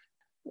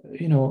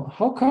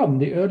 How come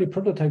the early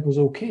prototype was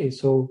okay?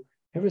 So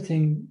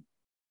everything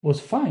was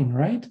fine,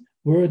 right?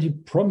 We already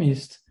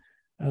promised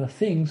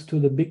things to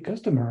the big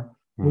customer.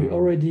 We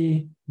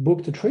already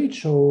booked a trade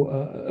show,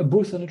 a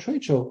booth on a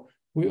trade show.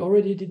 We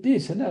already did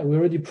this and that. We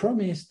already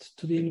promised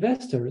to the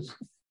investors,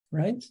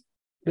 right?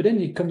 But then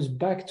it comes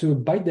back to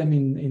bite them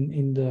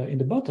in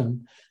the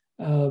bottom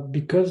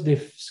because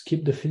they've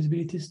skipped the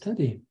feasibility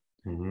study.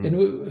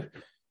 And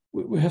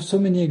we have so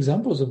many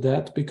examples of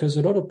that because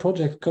a lot of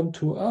projects come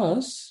to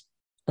us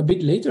a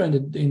bit later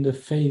in the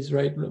phase,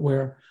 right,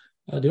 where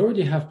they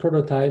already have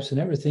prototypes and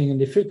everything, and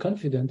they feel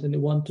confident and they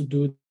want to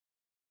do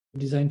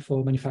design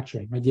for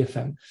manufacturing, right,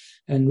 DFM,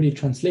 and really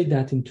translate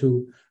that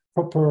into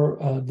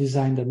proper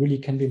design that really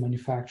can be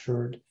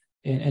manufactured,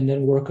 and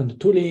then work on the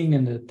tooling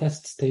and the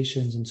test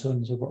stations and so on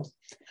and so forth,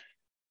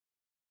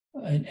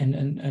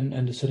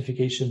 and the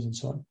certifications and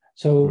so on.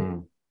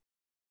 So,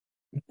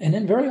 and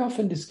then very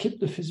often they skip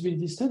the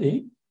feasibility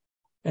study,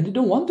 and they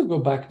don't want to go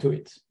back to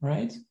it,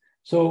 right?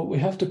 So we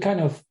have to kind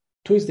of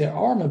twist their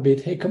arm a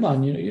bit. Hey, come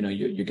on,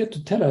 you get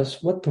to tell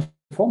us what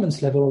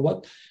performance level or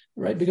what,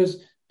 right?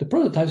 Because the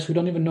prototypes, we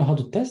don't even know how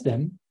to test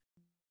them.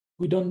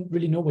 We don't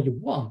really know what you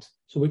want.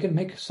 So we can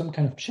make some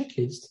kind of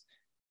checklist,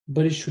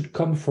 but it should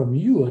come from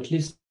you, at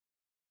least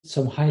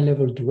some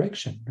high-level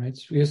direction, right?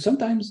 Because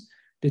sometimes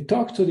they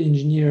talk to the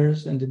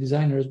engineers and the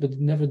designers, but they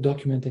never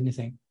document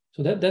anything.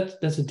 So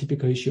that's a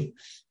typical issue.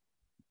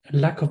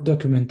 Lack of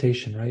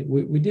documentation, right?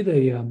 We did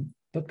a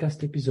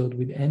podcast episode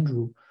with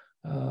Andrew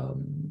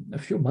a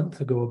few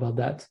months ago about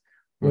that,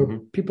 where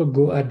people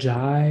go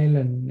agile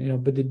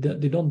and but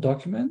they don't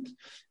document.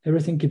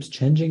 Everything keeps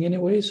changing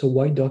anyway, so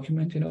why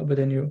document? But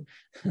then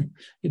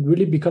it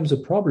really becomes a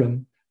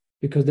problem,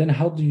 because then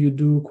how do you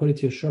do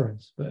quality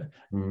assurance? But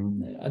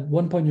at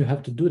one point you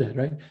have to do that,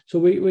 right? So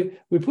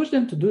we push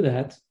them to do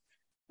that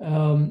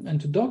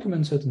and to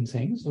document certain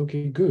things.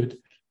 Okay, good,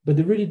 but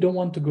they really don't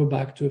want to go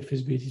back to a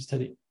feasibility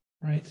study,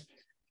 right?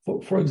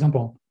 For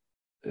example,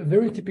 a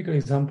very typical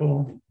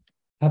example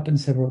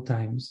happens several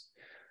times.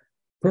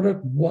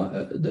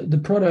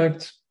 The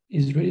product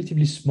is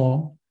relatively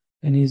small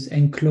and is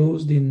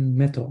enclosed in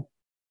metal,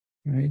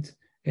 right?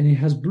 And it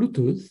has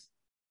Bluetooth.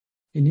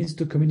 It needs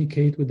to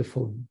communicate with the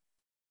phone.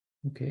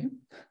 Okay,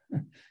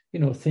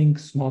 think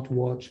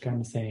smartwatch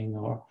kind of thing,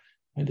 or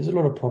there's a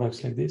lot of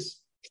products like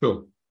this.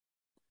 Sure.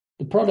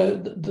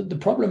 The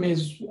problem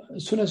is,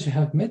 as soon as you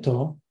have a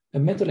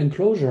metal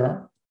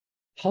enclosure,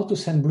 how to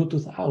send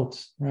Bluetooth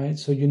out, right?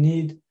 So you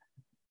need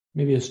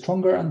maybe a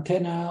stronger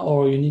antenna,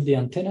 or you need the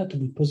antenna to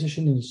be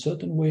positioned in a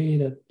certain way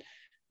that,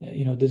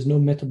 there's no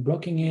metal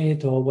blocking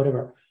it or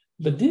whatever.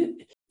 But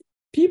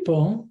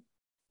people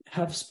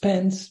have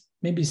spent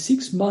maybe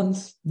 6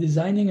 months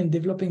designing and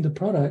developing the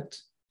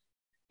product,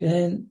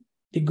 and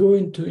they go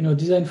into,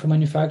 design for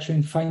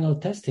manufacturing, final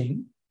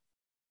testing,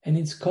 and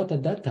it's caught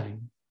at that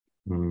time.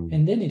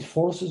 And then it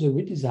forces a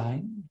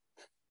redesign,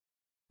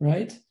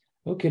 right?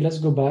 Okay, let's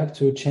go back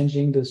to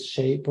changing the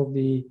shape of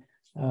the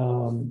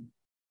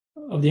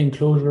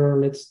enclosure.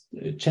 Let's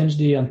change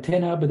the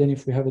antenna, but then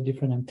if we have a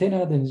different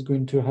antenna, then it's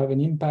going to have an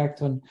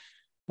impact on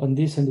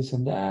this and this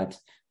and that,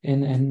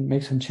 and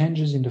make some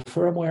changes in the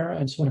firmware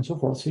and so on and so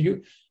forth. So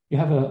you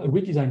have a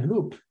redesign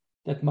loop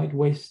that might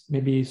waste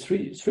maybe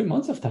three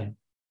months of time,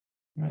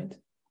 right?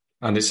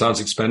 And it sounds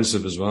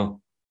expensive as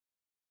well.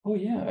 Oh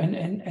yeah, and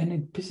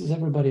it pisses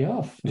everybody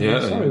off.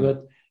 Yeah,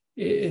 but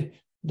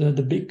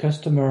the big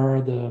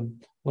customer, the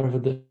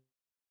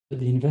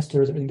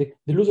investors, everything,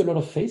 they lose a lot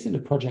of faith in the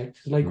project.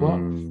 It's like, well,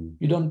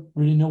 you don't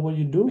really know what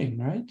you're doing,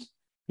 right?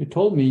 You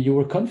told me you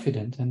were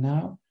confident, and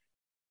now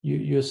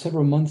you're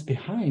several months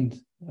behind,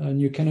 and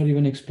you cannot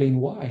even explain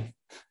why,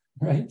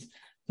 right?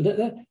 So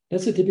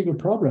that's a typical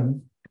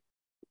problem.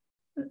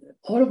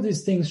 All of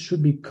these things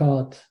should be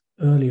caught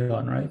early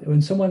on, right?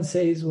 When someone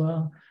says,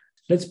 well,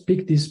 let's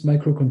pick this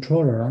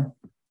microcontroller,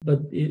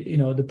 but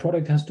the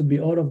product has to be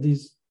all of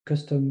these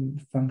custom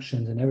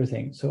functions and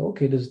everything. So,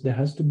 okay, there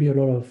has to be a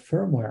lot of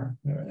firmware,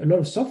 a lot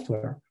of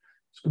software.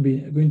 It's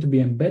going to be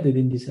embedded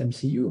in this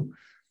MCU.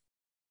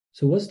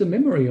 So what's the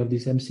memory of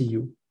this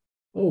MCU?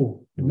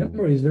 Oh, the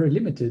memory is very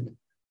limited.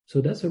 So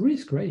that's a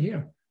risk right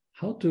here.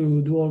 How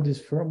to do all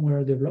this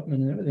firmware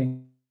development and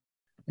everything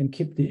and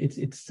keep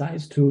its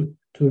size to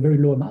a very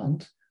low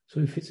amount so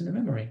it fits in the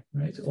memory,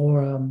 right?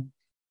 Or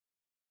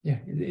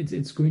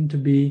it's going to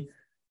be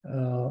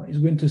it's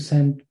going to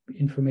send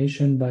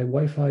information by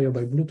Wi-Fi or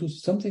by Bluetooth,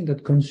 something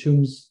that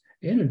consumes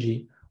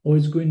energy, or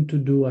it's going to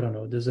do, I don't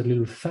know, there's a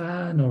little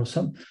fan or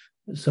some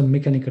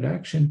mechanical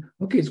action.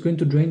 Okay, it's going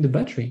to drain the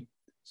battery.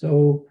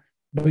 So,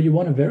 but you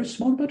want a very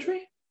small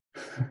battery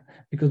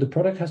because the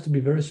product has to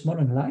be very small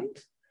and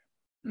light.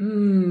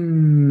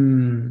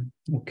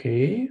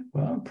 Okay,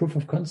 well, proof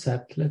of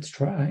concept. Let's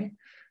try,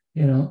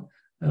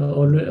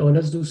 or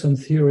let's do some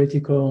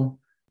theoretical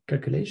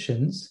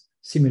calculations,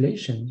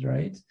 simulations,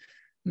 right?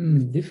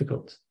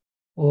 Difficult.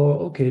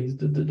 Or okay,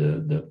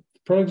 the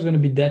product is going to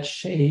be that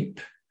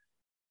shape,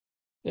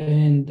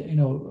 and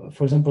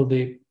for example,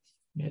 the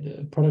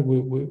product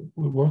we're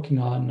working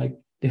on, like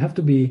they have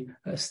to be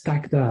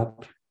stacked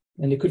up,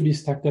 and they could be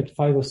stacked up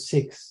 5 or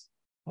 6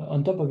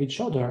 on top of each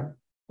other.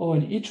 Oh,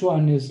 and each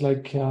one is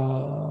like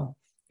 40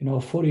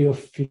 or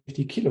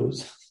 50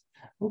 kilos.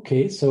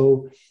 Okay,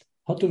 so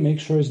how to make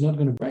sure it's not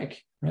going to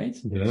break, right?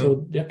 Yeah.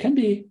 So there can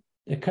be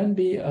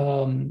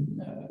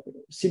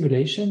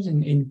simulations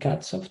in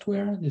CAD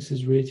software. This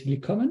is relatively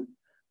common,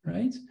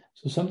 right?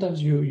 So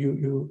sometimes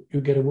you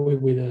get away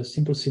with a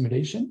simple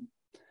simulation,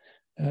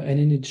 and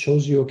then it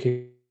shows you,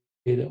 okay,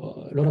 a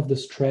lot of the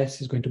stress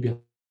is going to be on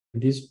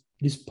this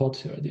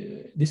spot,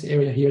 this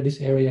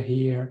area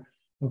here.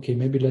 Okay,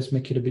 maybe let's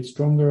make it a bit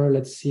stronger.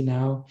 Let's see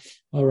now.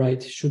 All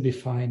right, should be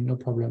fine, no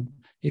problem.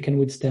 It can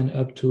withstand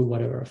up to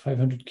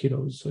 500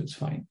 kilos, so it's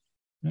fine,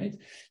 right?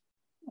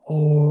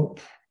 Or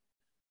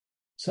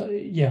so,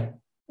 yeah.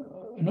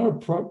 Another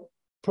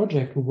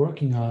project we're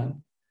working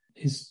on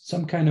is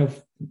some kind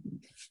of,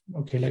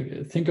 okay,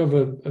 like think of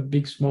a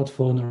big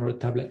smartphone or a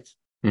tablet.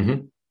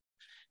 Mm-hmm.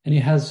 And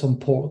it has some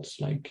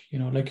ports, like,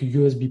 like a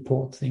USB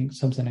port thing,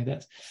 something like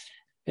that.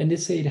 And they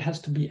say it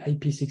has to be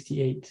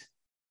IP68,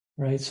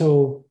 right?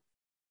 So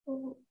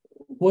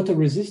water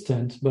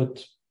resistant,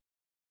 but,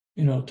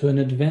 to an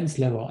advanced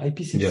level.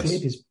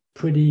 IP68 is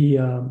pretty,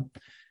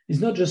 it's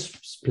not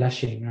just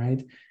splashing,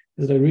 right?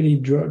 It's like really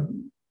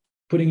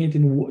putting it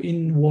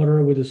in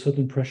water with a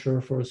certain pressure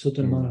for a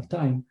certain amount of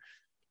time.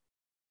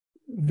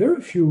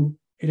 Very few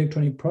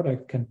electronic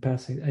product can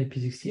pass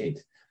IP68.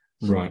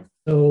 Right.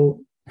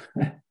 So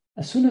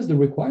as soon as the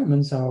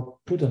requirements are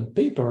put on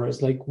paper,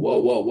 it's like,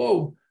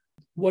 whoa,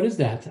 what is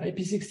that?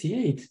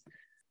 IP68.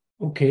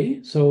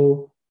 Okay,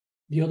 so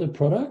the other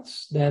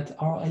products that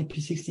are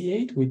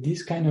IP68 with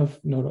this kind of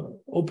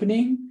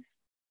opening,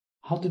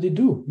 how do they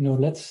do?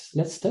 Let's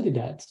study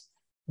that,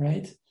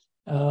 right?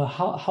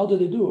 How do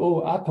they do?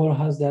 Oh, Apple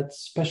has that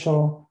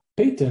special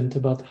patent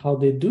about how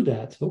they do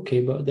that.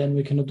 Okay, but then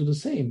we cannot do the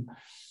same,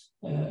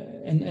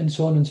 and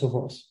so on and so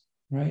forth,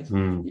 right?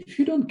 If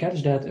you don't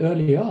catch that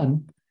early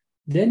on,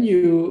 then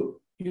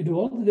you do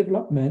all the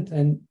development,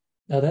 and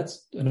now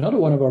that's another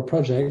one of our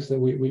projects that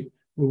we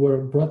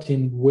were brought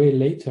in way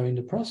later in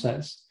the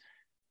process,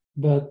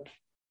 but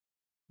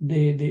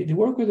they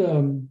work with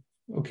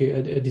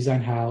a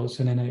design house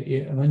and then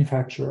a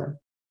manufacturer,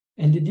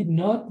 and they did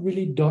not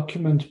really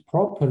document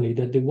properly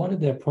that they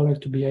wanted their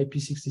product to be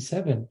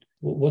IP67,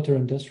 water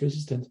and dust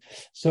resistant.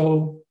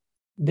 So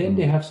then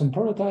they have some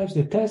prototypes,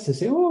 they test, they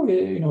say, oh,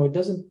 it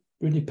doesn't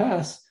really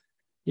pass.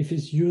 If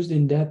it's used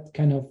in that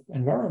kind of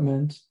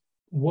environment,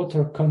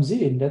 water comes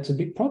in. That's a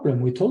big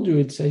problem. We told you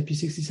it's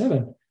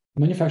IP67. The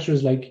manufacturer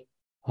is like,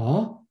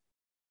 huh?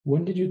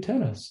 When did you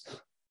tell us?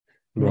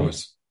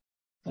 Right.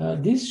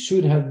 This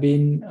should have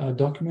been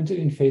documented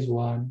in phase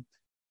 1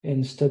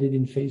 and studied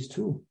in phase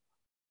 2.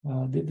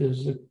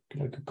 There's a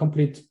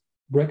complete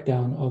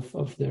breakdown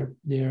of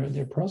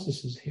their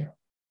processes here.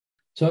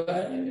 So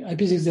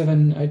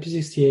IP67,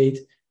 IP68,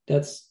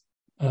 that's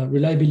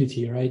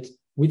reliability, right?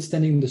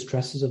 Withstanding the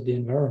stresses of the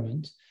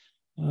environment.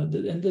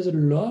 And there's a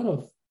lot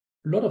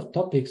of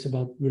topics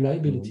about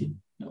reliability.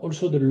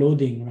 Also the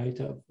loading, right?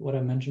 What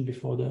I mentioned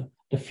before,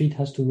 the feet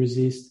has to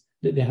resist.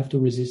 They have to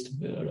resist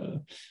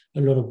a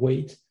lot of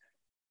weight.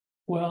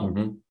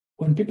 Well,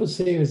 when people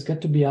say it's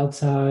got to be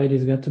outside,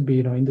 it's got to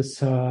be in the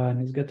sun,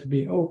 it's got to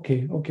be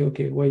okay.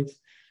 Wait,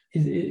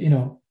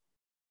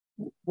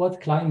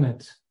 what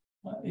climate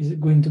is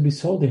it going to be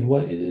sold in?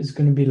 What is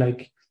going to be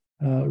like?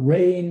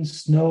 Rain,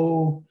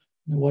 snow,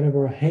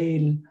 whatever,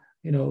 hail.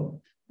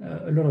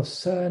 A lot of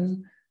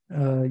sun,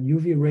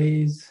 UV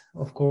rays,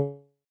 of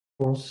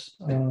course,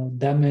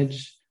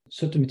 damage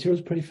certain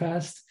materials pretty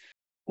fast.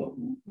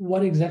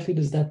 What exactly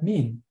does that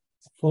mean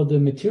for the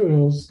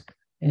materials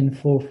and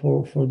for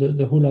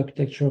the whole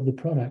architecture of the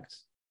product,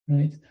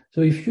 right?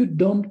 So if you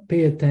don't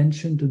pay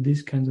attention to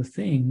these kinds of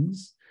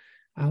things,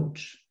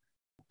 ouch,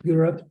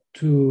 you're up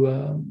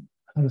to,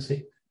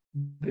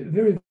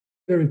 very,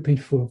 very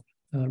painful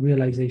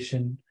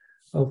realization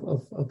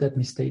of that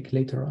mistake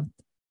later on.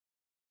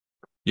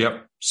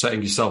 Yep,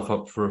 setting yourself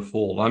up for a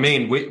fall. I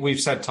mean,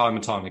 we've said time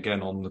and time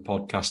again on the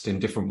podcast in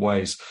different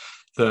ways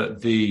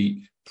that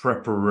the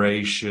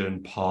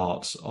preparation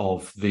part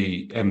of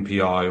the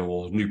MPI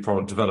or new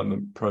product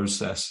development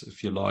process,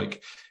 if you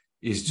like,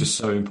 is just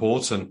so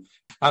important.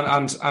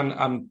 And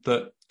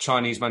that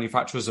Chinese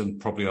manufacturers and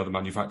probably other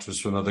manufacturers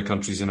from other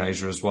countries in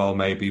Asia as well,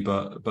 maybe,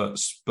 but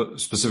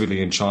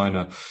specifically in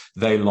China,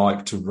 they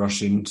like to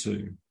rush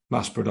into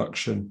mass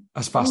production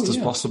as fast as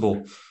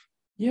possible.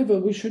 Yeah,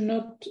 but we should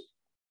not.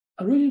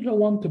 I really don't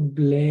want to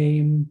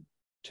blame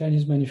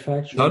Chinese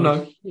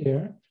manufacturers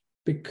here,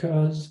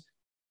 because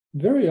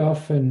very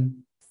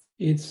often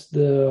it's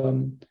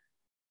the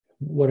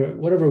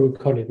whatever we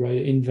call it,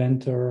 right?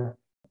 Inventor,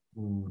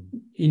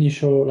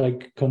 initial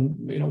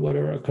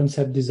whatever,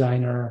 concept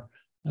designer,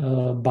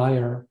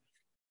 buyer.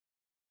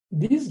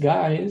 These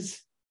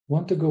guys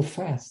want to go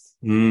fast,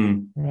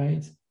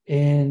 right?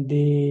 And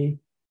they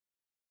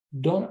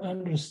don't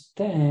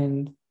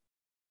understand.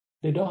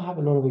 They don't have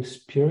a lot of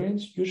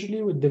experience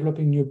usually with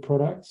developing new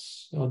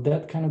products or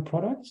that kind of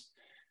products.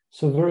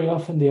 So very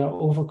often they are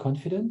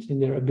overconfident in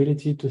their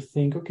ability to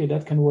think, okay,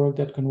 that can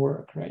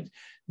work, right?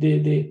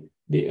 They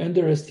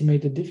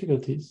underestimate the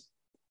difficulties.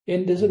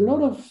 And there's a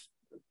lot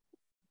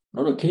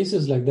of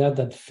cases like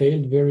that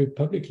failed very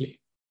publicly,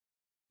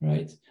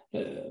 right?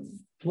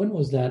 When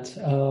was that?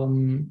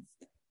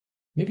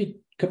 Maybe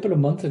a couple of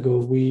months ago,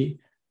 we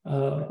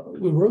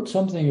wrote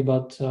something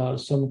about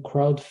some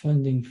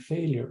crowdfunding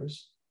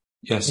failures.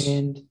 Yes.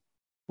 And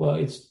well,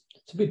 it's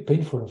a bit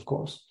painful, of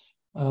course.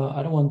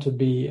 I don't want to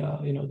be,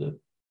 the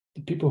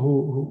people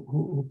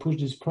who push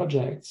these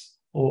projects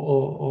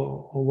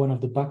or one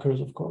of the backers,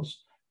 of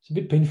course. It's a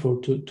bit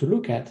painful to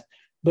look at,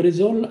 but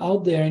it's all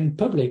out there in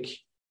public.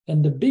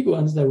 And the big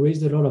ones that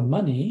raised a lot of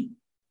money,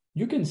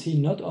 you can see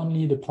not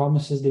only the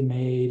promises they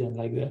made and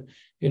like the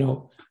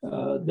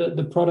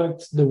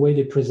product, the way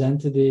they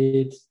presented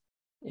it,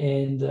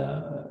 and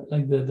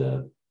like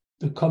the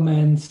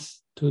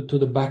comments to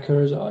the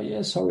backers. Oh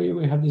yeah, sorry,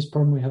 we have this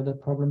problem, we have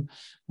that problem,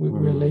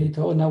 we're late.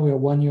 Oh, now we are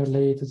 1 year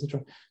late,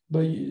 etc.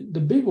 But the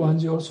big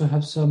ones, you also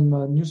have some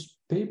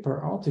newspaper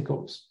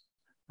articles,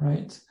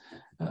 right,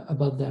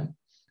 about them.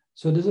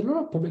 So there's a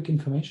lot of public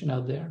information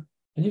out there,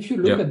 and if you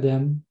look at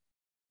them,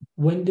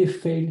 when they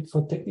failed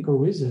for technical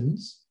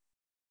reasons,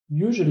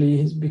 usually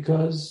it's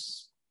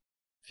because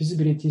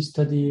feasibility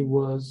study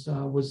was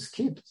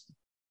skipped,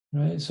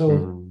 right?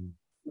 So,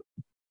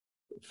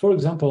 for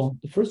example,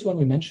 the first one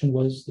we mentioned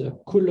was the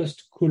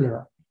coolest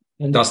cooler,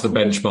 and that's the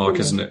benchmark,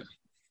 isn't it?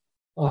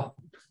 Oh,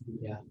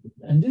 yeah.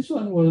 And this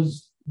one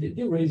was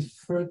they raised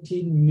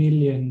 $13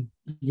 million.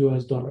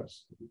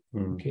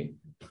 Okay,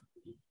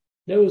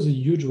 that was a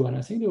huge one.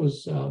 I think it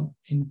was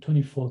in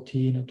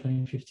 2014 or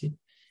 2015.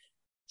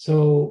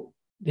 So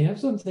they have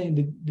something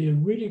that they're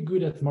really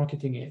good at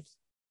marketing it,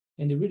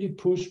 and they really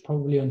push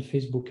probably on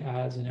Facebook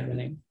ads and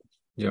everything.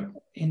 Yeah.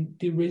 And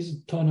they raise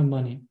a ton of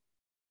money,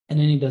 and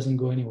then it doesn't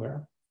go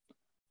anywhere,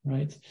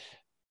 right?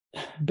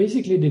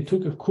 Basically, they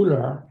took a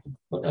cooler,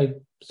 like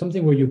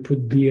something where you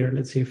put beer,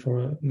 let's say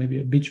for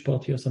maybe a beach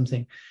party or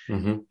something,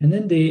 and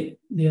then they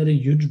had a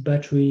huge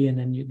battery, and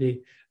then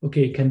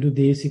it can do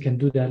this, it can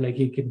do that, like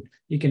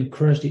it can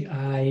crush the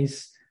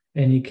ice,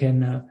 and it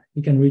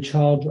can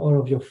recharge all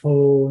of your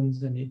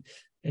phones, and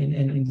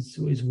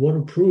it's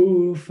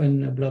waterproof,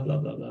 and blah blah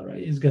blah blah.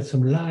 Right? It's got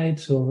some light,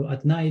 so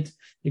at night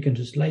you can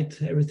just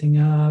light everything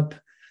up,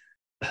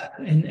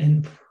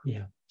 and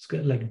yeah, it's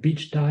got like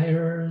beach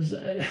tires.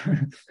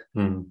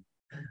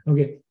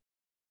 Okay,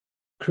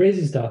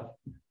 crazy stuff,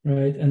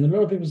 right? And a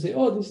lot of people say,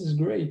 "Oh, this is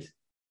great.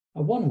 I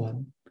want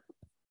one,"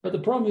 but the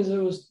problem is it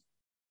was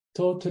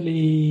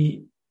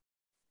totally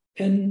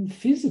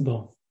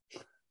infeasible.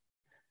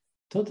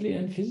 Totally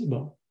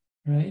unfeasible,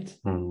 right?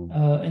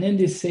 And then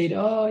they said,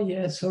 "Oh,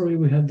 yeah, sorry,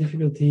 we have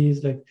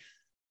difficulties. Like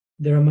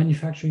there are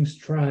manufacturing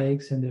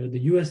strikes, and the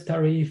U.S.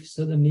 tariff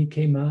suddenly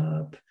came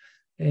up,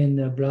 and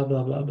blah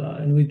blah blah blah.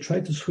 And we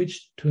tried to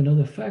switch to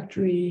another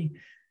factory,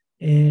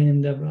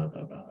 and blah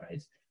blah blah."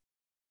 Right?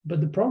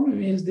 But the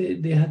problem is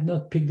they had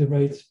not picked the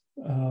right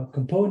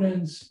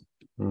components.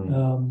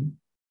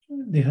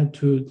 They had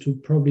to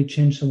probably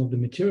change some of the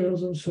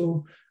materials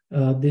also.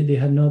 They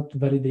had not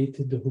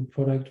validated the whole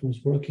product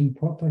was working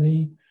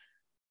properly.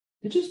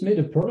 They just made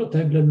a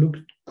prototype that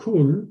looked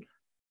cool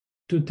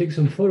to take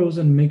some photos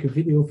and make a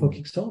video for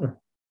Kickstarter,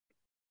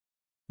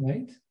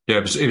 right? Yeah,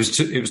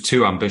 it was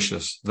too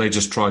ambitious. They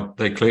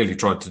clearly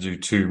tried to do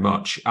too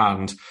much,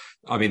 and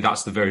I mean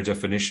that's the very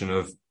definition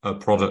of a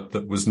product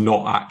that was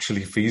not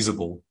actually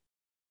feasible.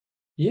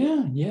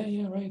 Yeah,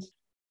 right.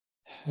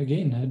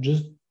 Again,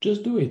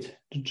 just do it.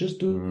 Just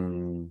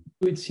do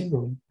it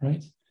syndrome,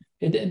 right?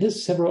 And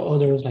there's several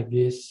others like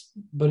this,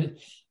 but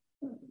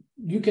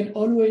you can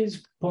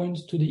always point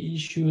to the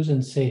issues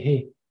and say,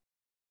 "Hey,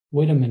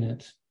 wait a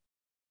minute.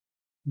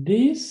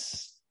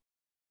 This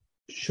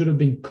should have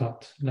been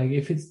cut." Like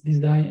if it's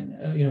design,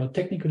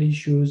 technical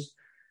issues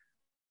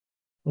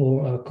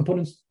or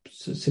component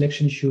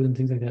selection issues and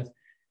things like that,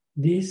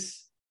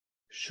 this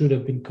should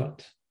have been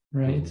cut,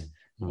 right?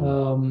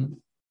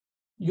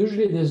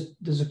 Usually,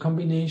 there's a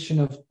combination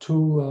of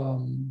two.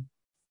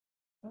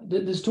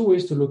 There's two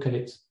ways to look at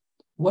it.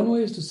 One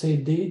way is to say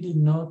they did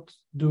not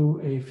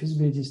do a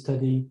feasibility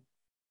study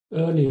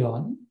early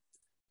on,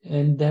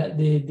 and that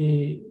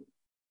they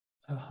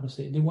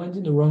went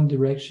in the wrong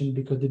direction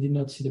because they did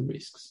not see the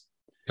risks.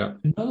 Yeah.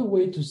 Another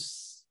way to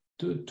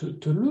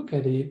look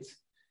at it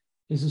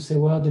is to say,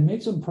 well, they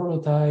made some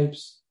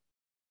prototypes,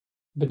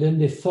 but then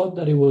they thought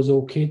that it was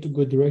okay to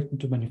go direct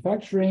into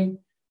manufacturing.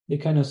 They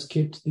kind of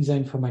skipped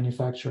design for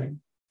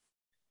manufacturing.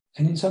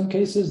 And in some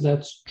cases,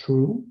 that's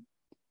true,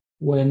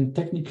 when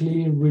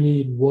technically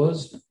really it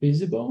was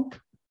feasible,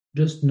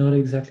 just not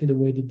exactly the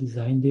way they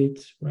designed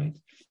it, right?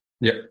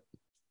 Yeah.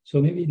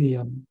 So maybe they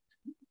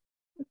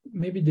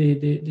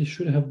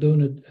should have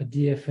done a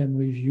DFM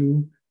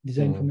review,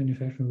 design for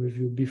manufacturing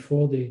review,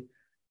 before they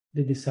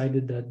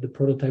decided that the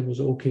prototype was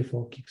okay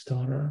for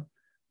Kickstarter.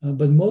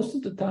 But most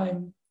of the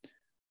time,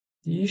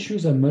 the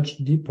issues are much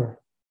deeper,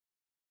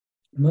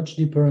 and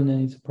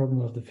then it's a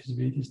problem of the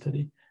feasibility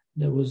study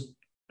that was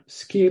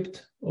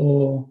skipped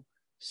or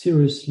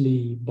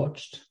seriously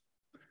botched.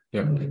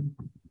 Yeah.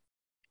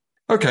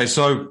 Okay,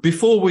 so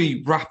before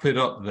we wrap it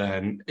up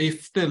then,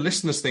 if the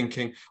listener's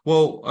thinking,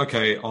 well,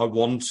 okay, I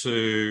want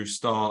to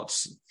start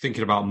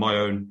thinking about my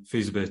own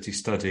feasibility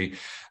study,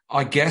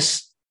 I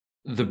guess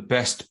the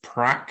best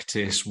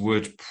practice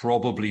would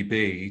probably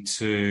be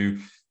to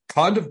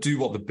kind of do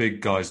what the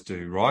big guys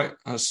do, right?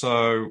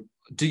 So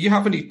do you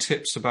have any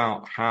tips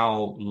about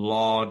how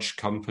large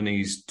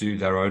companies do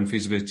their own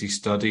feasibility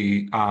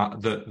study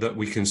that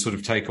we can sort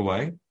of take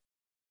away?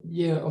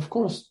 Yeah, of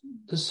course.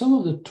 There's some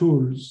of the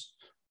tools,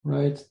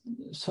 right?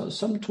 So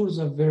some tools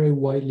are very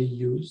widely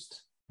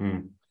used.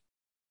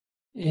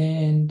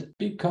 And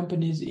big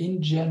companies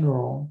in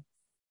general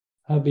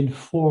have been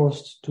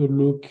forced to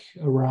look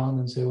around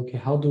and say, okay,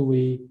 how do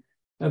we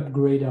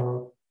upgrade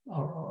our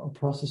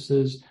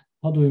processes?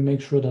 How do we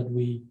make sure that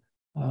we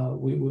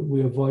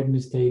avoid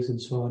mistakes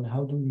and so on?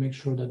 How do we make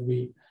sure that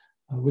we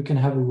can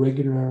have a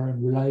regular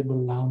and reliable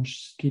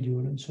launch schedule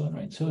and so on,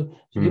 right? So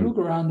they look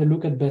around, they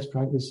look at best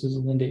practices,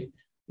 and then they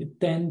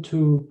tend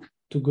to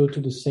go to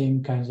the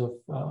same kinds of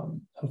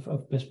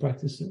best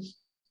practices,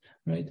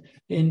 right?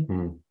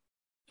 And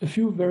a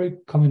few very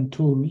common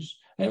tools,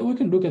 and we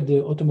can look at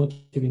the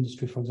automotive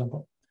industry, for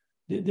example.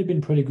 They've been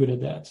pretty good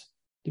at that.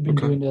 They've been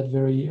doing that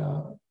very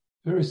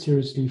very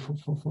seriously for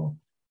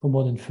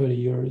more than 30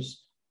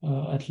 years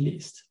at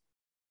least.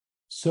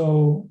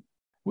 So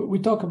we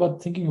talk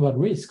about thinking about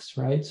risks,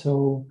 right?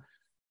 So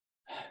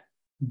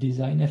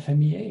design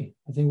FMEA.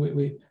 I think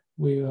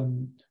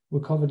we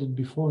covered it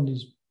before in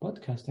this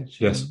podcast,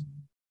 actually. Yes.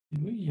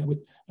 Yeah,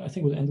 I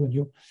think with Andrew and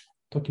you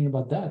talking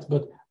about that.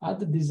 But at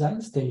the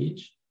design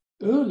stage,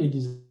 early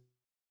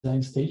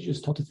design stage, you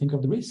start to think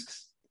of the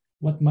risks.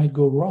 What might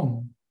go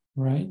wrong,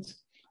 right?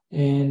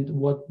 And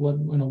what's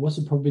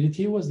the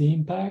probability? What's the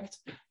impact?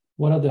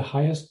 What are the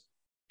highest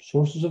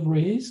sources of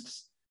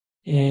risks?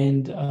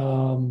 And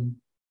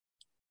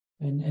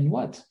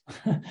what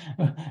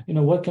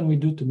what can we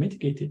do to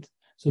mitigate it?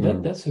 So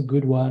that's a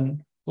good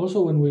one.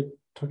 Also, when we're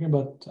talking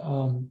about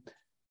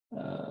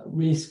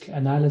risk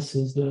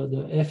analysis,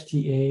 the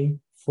FTA,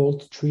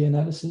 fault tree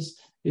analysis,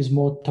 is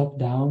more top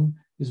down.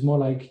 Is more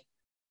like,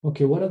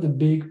 okay, what are the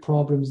big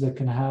problems that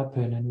can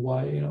happen, and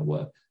why?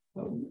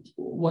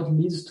 What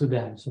leads to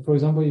them? So, for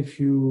example, if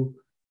you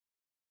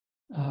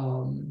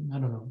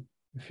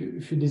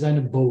if you design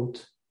a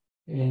boat,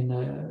 and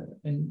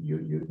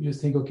you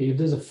think, okay, if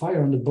there's a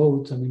fire on the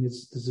boat, I mean,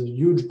 there's a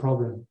huge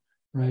problem,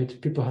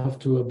 right? People have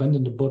to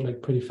abandon the boat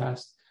like pretty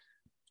fast.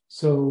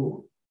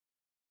 So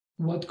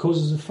what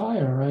causes a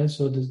fire, right?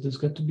 So there's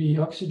got to be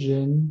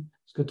oxygen,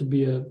 there's got to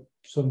be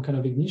some kind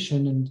of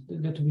ignition, and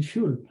there's got to be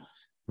fuel.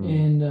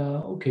 And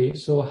okay,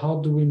 so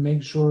how do we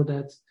make sure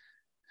that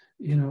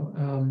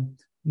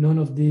none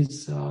of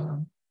these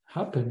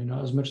happen,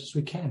 as much as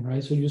we can,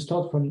 right? So you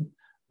start from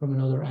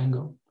another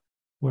angle,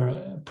 where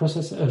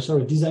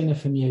design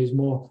FMEA is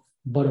more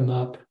bottom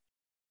up,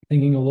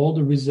 thinking of all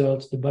the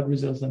results, the bad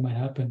results that might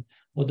happen,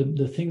 or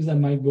the things that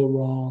might go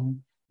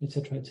wrong,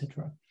 etc.,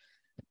 etc.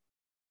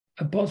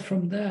 Apart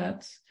from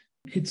that,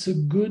 it's a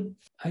good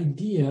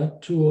idea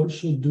to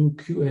also do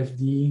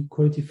QFD,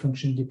 quality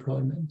function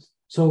deployment.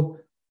 So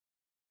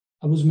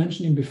I was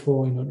mentioning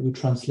before, we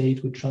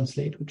translate,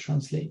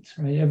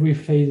 right? Every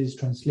phase is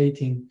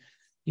translating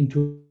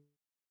into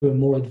a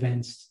more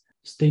advanced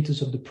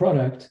status of the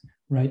product,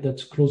 right?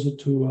 That's closer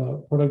to a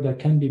product that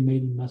can be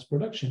made in mass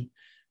production.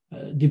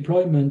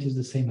 Deployment is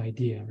the same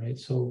idea, right?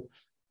 So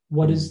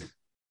what does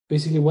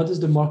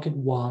the market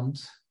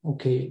want?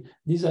 Okay,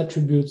 these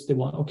attributes they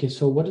want. Okay,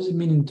 so what does it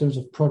mean in terms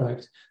of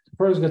product? The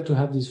product's got to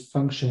have these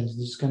functions,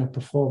 this kind of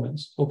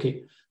performance.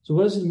 Okay, so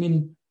what does it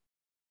mean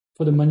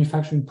for the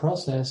manufacturing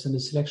process and the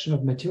selection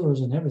of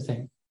materials and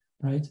everything,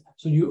 right?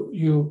 So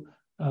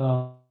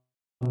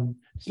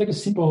it's like a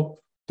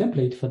simple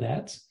template for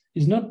that.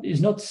 It's not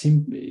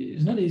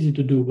easy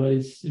to do, but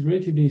it's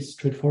relatively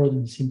straightforward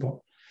and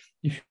simple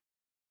if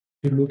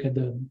you look at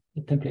the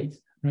template,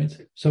 right?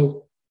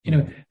 So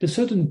there's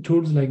certain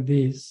tools like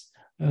this,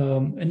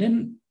 and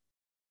then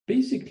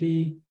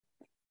basically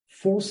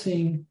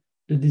forcing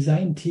the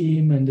design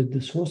team and the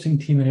sourcing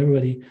team and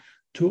everybody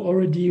to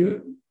already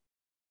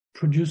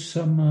produce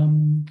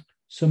some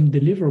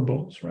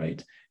deliverables,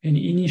 right? An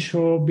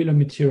initial bill of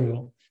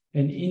material,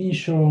 an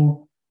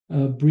initial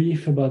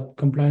brief about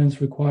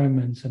compliance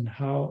requirements and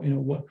how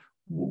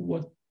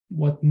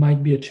what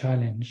might be a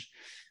challenge,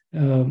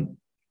 an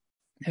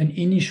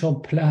initial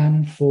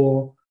plan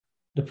for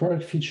the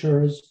product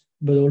features,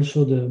 but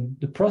also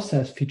the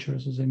process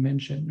features, as I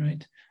mentioned,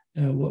 right?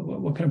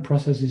 What kind of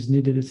process is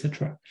needed,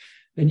 etc.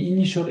 An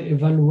initial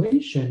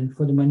evaluation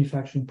for the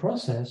manufacturing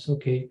process.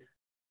 Okay,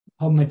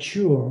 how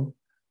mature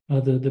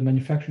are the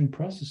manufacturing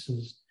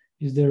processes?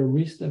 Is there a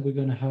risk that we're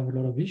going to have a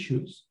lot of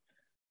issues,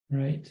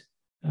 right?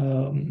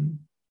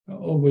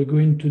 Or we're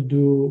going to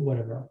do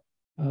whatever.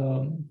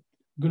 We're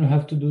going to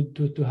have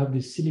to have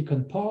this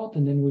silicon part,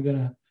 and then we're going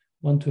to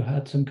want to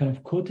add some kind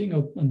of coating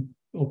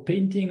or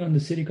painting on the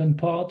silicon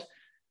part.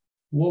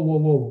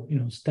 Whoa!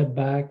 Step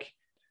back.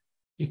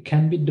 It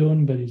can be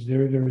done, but it's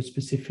very, very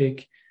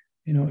specific.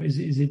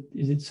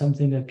 Is it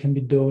something that can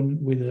be done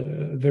with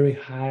a very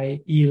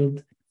high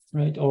yield,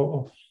 right?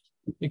 Or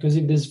because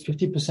if there's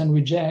 50%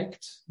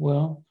 reject,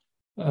 well,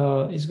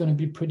 it's going to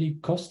be pretty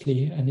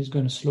costly and it's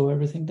going to slow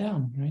everything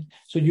down, right?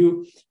 So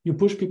you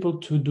push people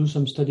to do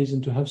some studies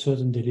and to have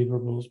certain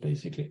deliverables,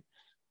 basically.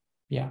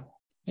 Yeah.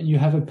 And you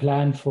have a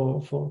plan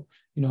for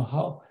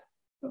how,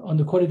 on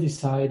the quality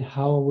side,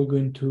 how are we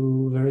going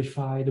to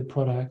verify the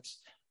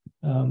products,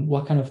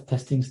 what kind of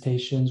testing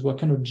stations, what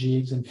kind of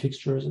jigs and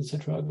fixtures,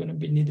 etc., are going to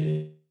be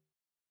needed,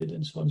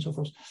 and so on and so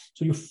forth.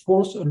 So you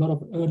force a lot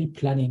of early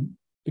planning,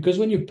 because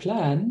when you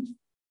plan,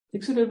 it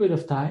takes a little bit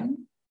of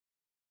time,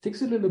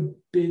 takes a little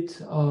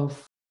bit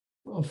of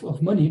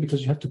of money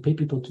because you have to pay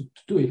people to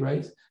do it,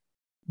 right?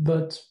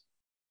 But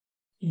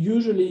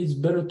usually it's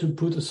better to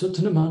put a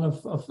certain amount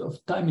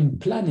of time in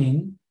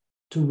planning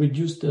to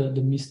reduce the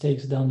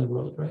mistakes down the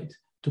road, right?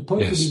 To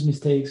point to these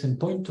mistakes and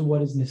point to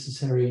what is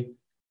necessary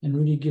and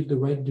really give the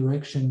right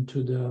direction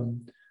to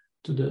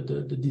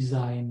the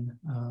design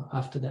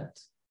after that.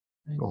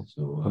 Right? Oh,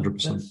 so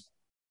 100%. That's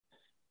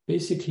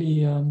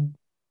basically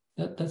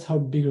that's how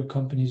bigger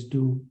companies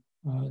do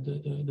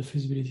the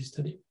feasibility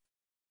study.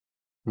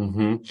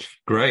 Mm-hmm.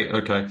 Great.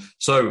 Okay.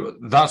 So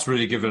that's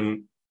really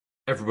given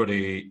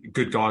everybody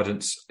good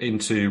guidance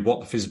into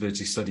what the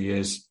feasibility study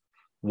is,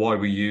 why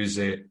we use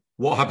it,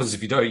 what happens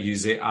if you don't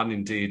use it, and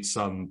indeed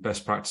some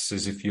best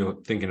practices if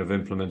you're thinking of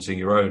implementing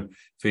your own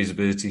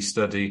feasibility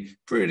study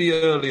pretty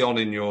early on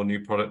in your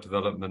new product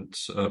development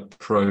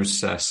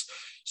process.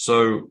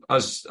 So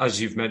as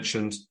you've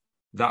mentioned,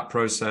 that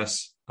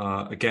process,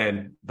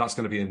 again, that's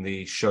going to be in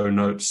the show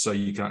notes so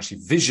you can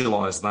actually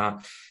visualize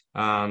that.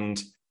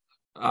 And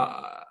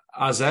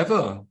as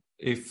ever,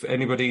 if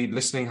anybody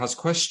listening has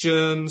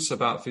questions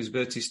about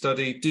feasibility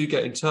study, do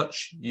get in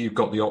touch. You've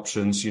got the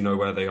options, you know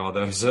where they are.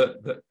 Those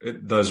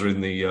are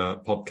in the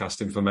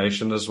podcast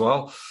information as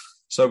well.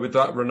 So with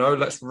that, Renaud,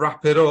 let's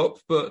wrap it up.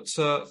 But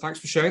thanks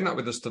for sharing that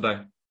with us today.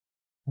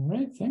 All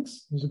right,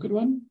 thanks. It was a good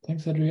one.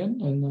 Thanks,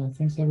 Adrian, and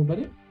thanks,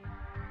 everybody.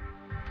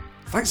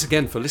 Thanks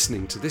again for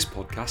listening to this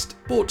podcast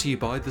brought to you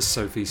by the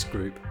Sofeast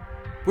Group.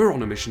 We're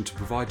on a mission to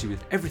provide you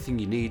with everything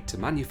you need to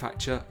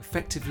manufacture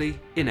effectively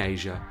in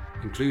Asia,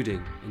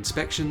 including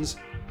inspections,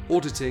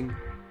 auditing,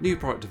 new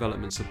product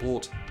development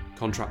support,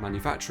 contract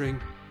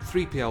manufacturing,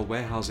 3PL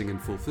warehousing and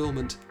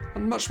fulfillment,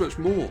 and much, much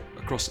more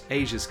across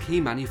Asia's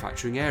key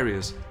manufacturing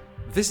areas.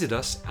 Visit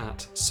us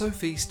at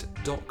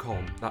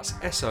sofeast.com, that's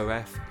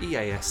SOFEAST.com,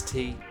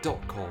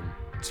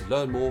 to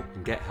learn more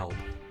and get help.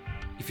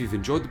 If you've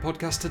enjoyed the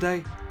podcast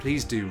today,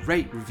 please do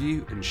rate,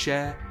 review and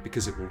share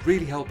because it will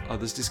really help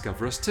others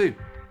discover us too.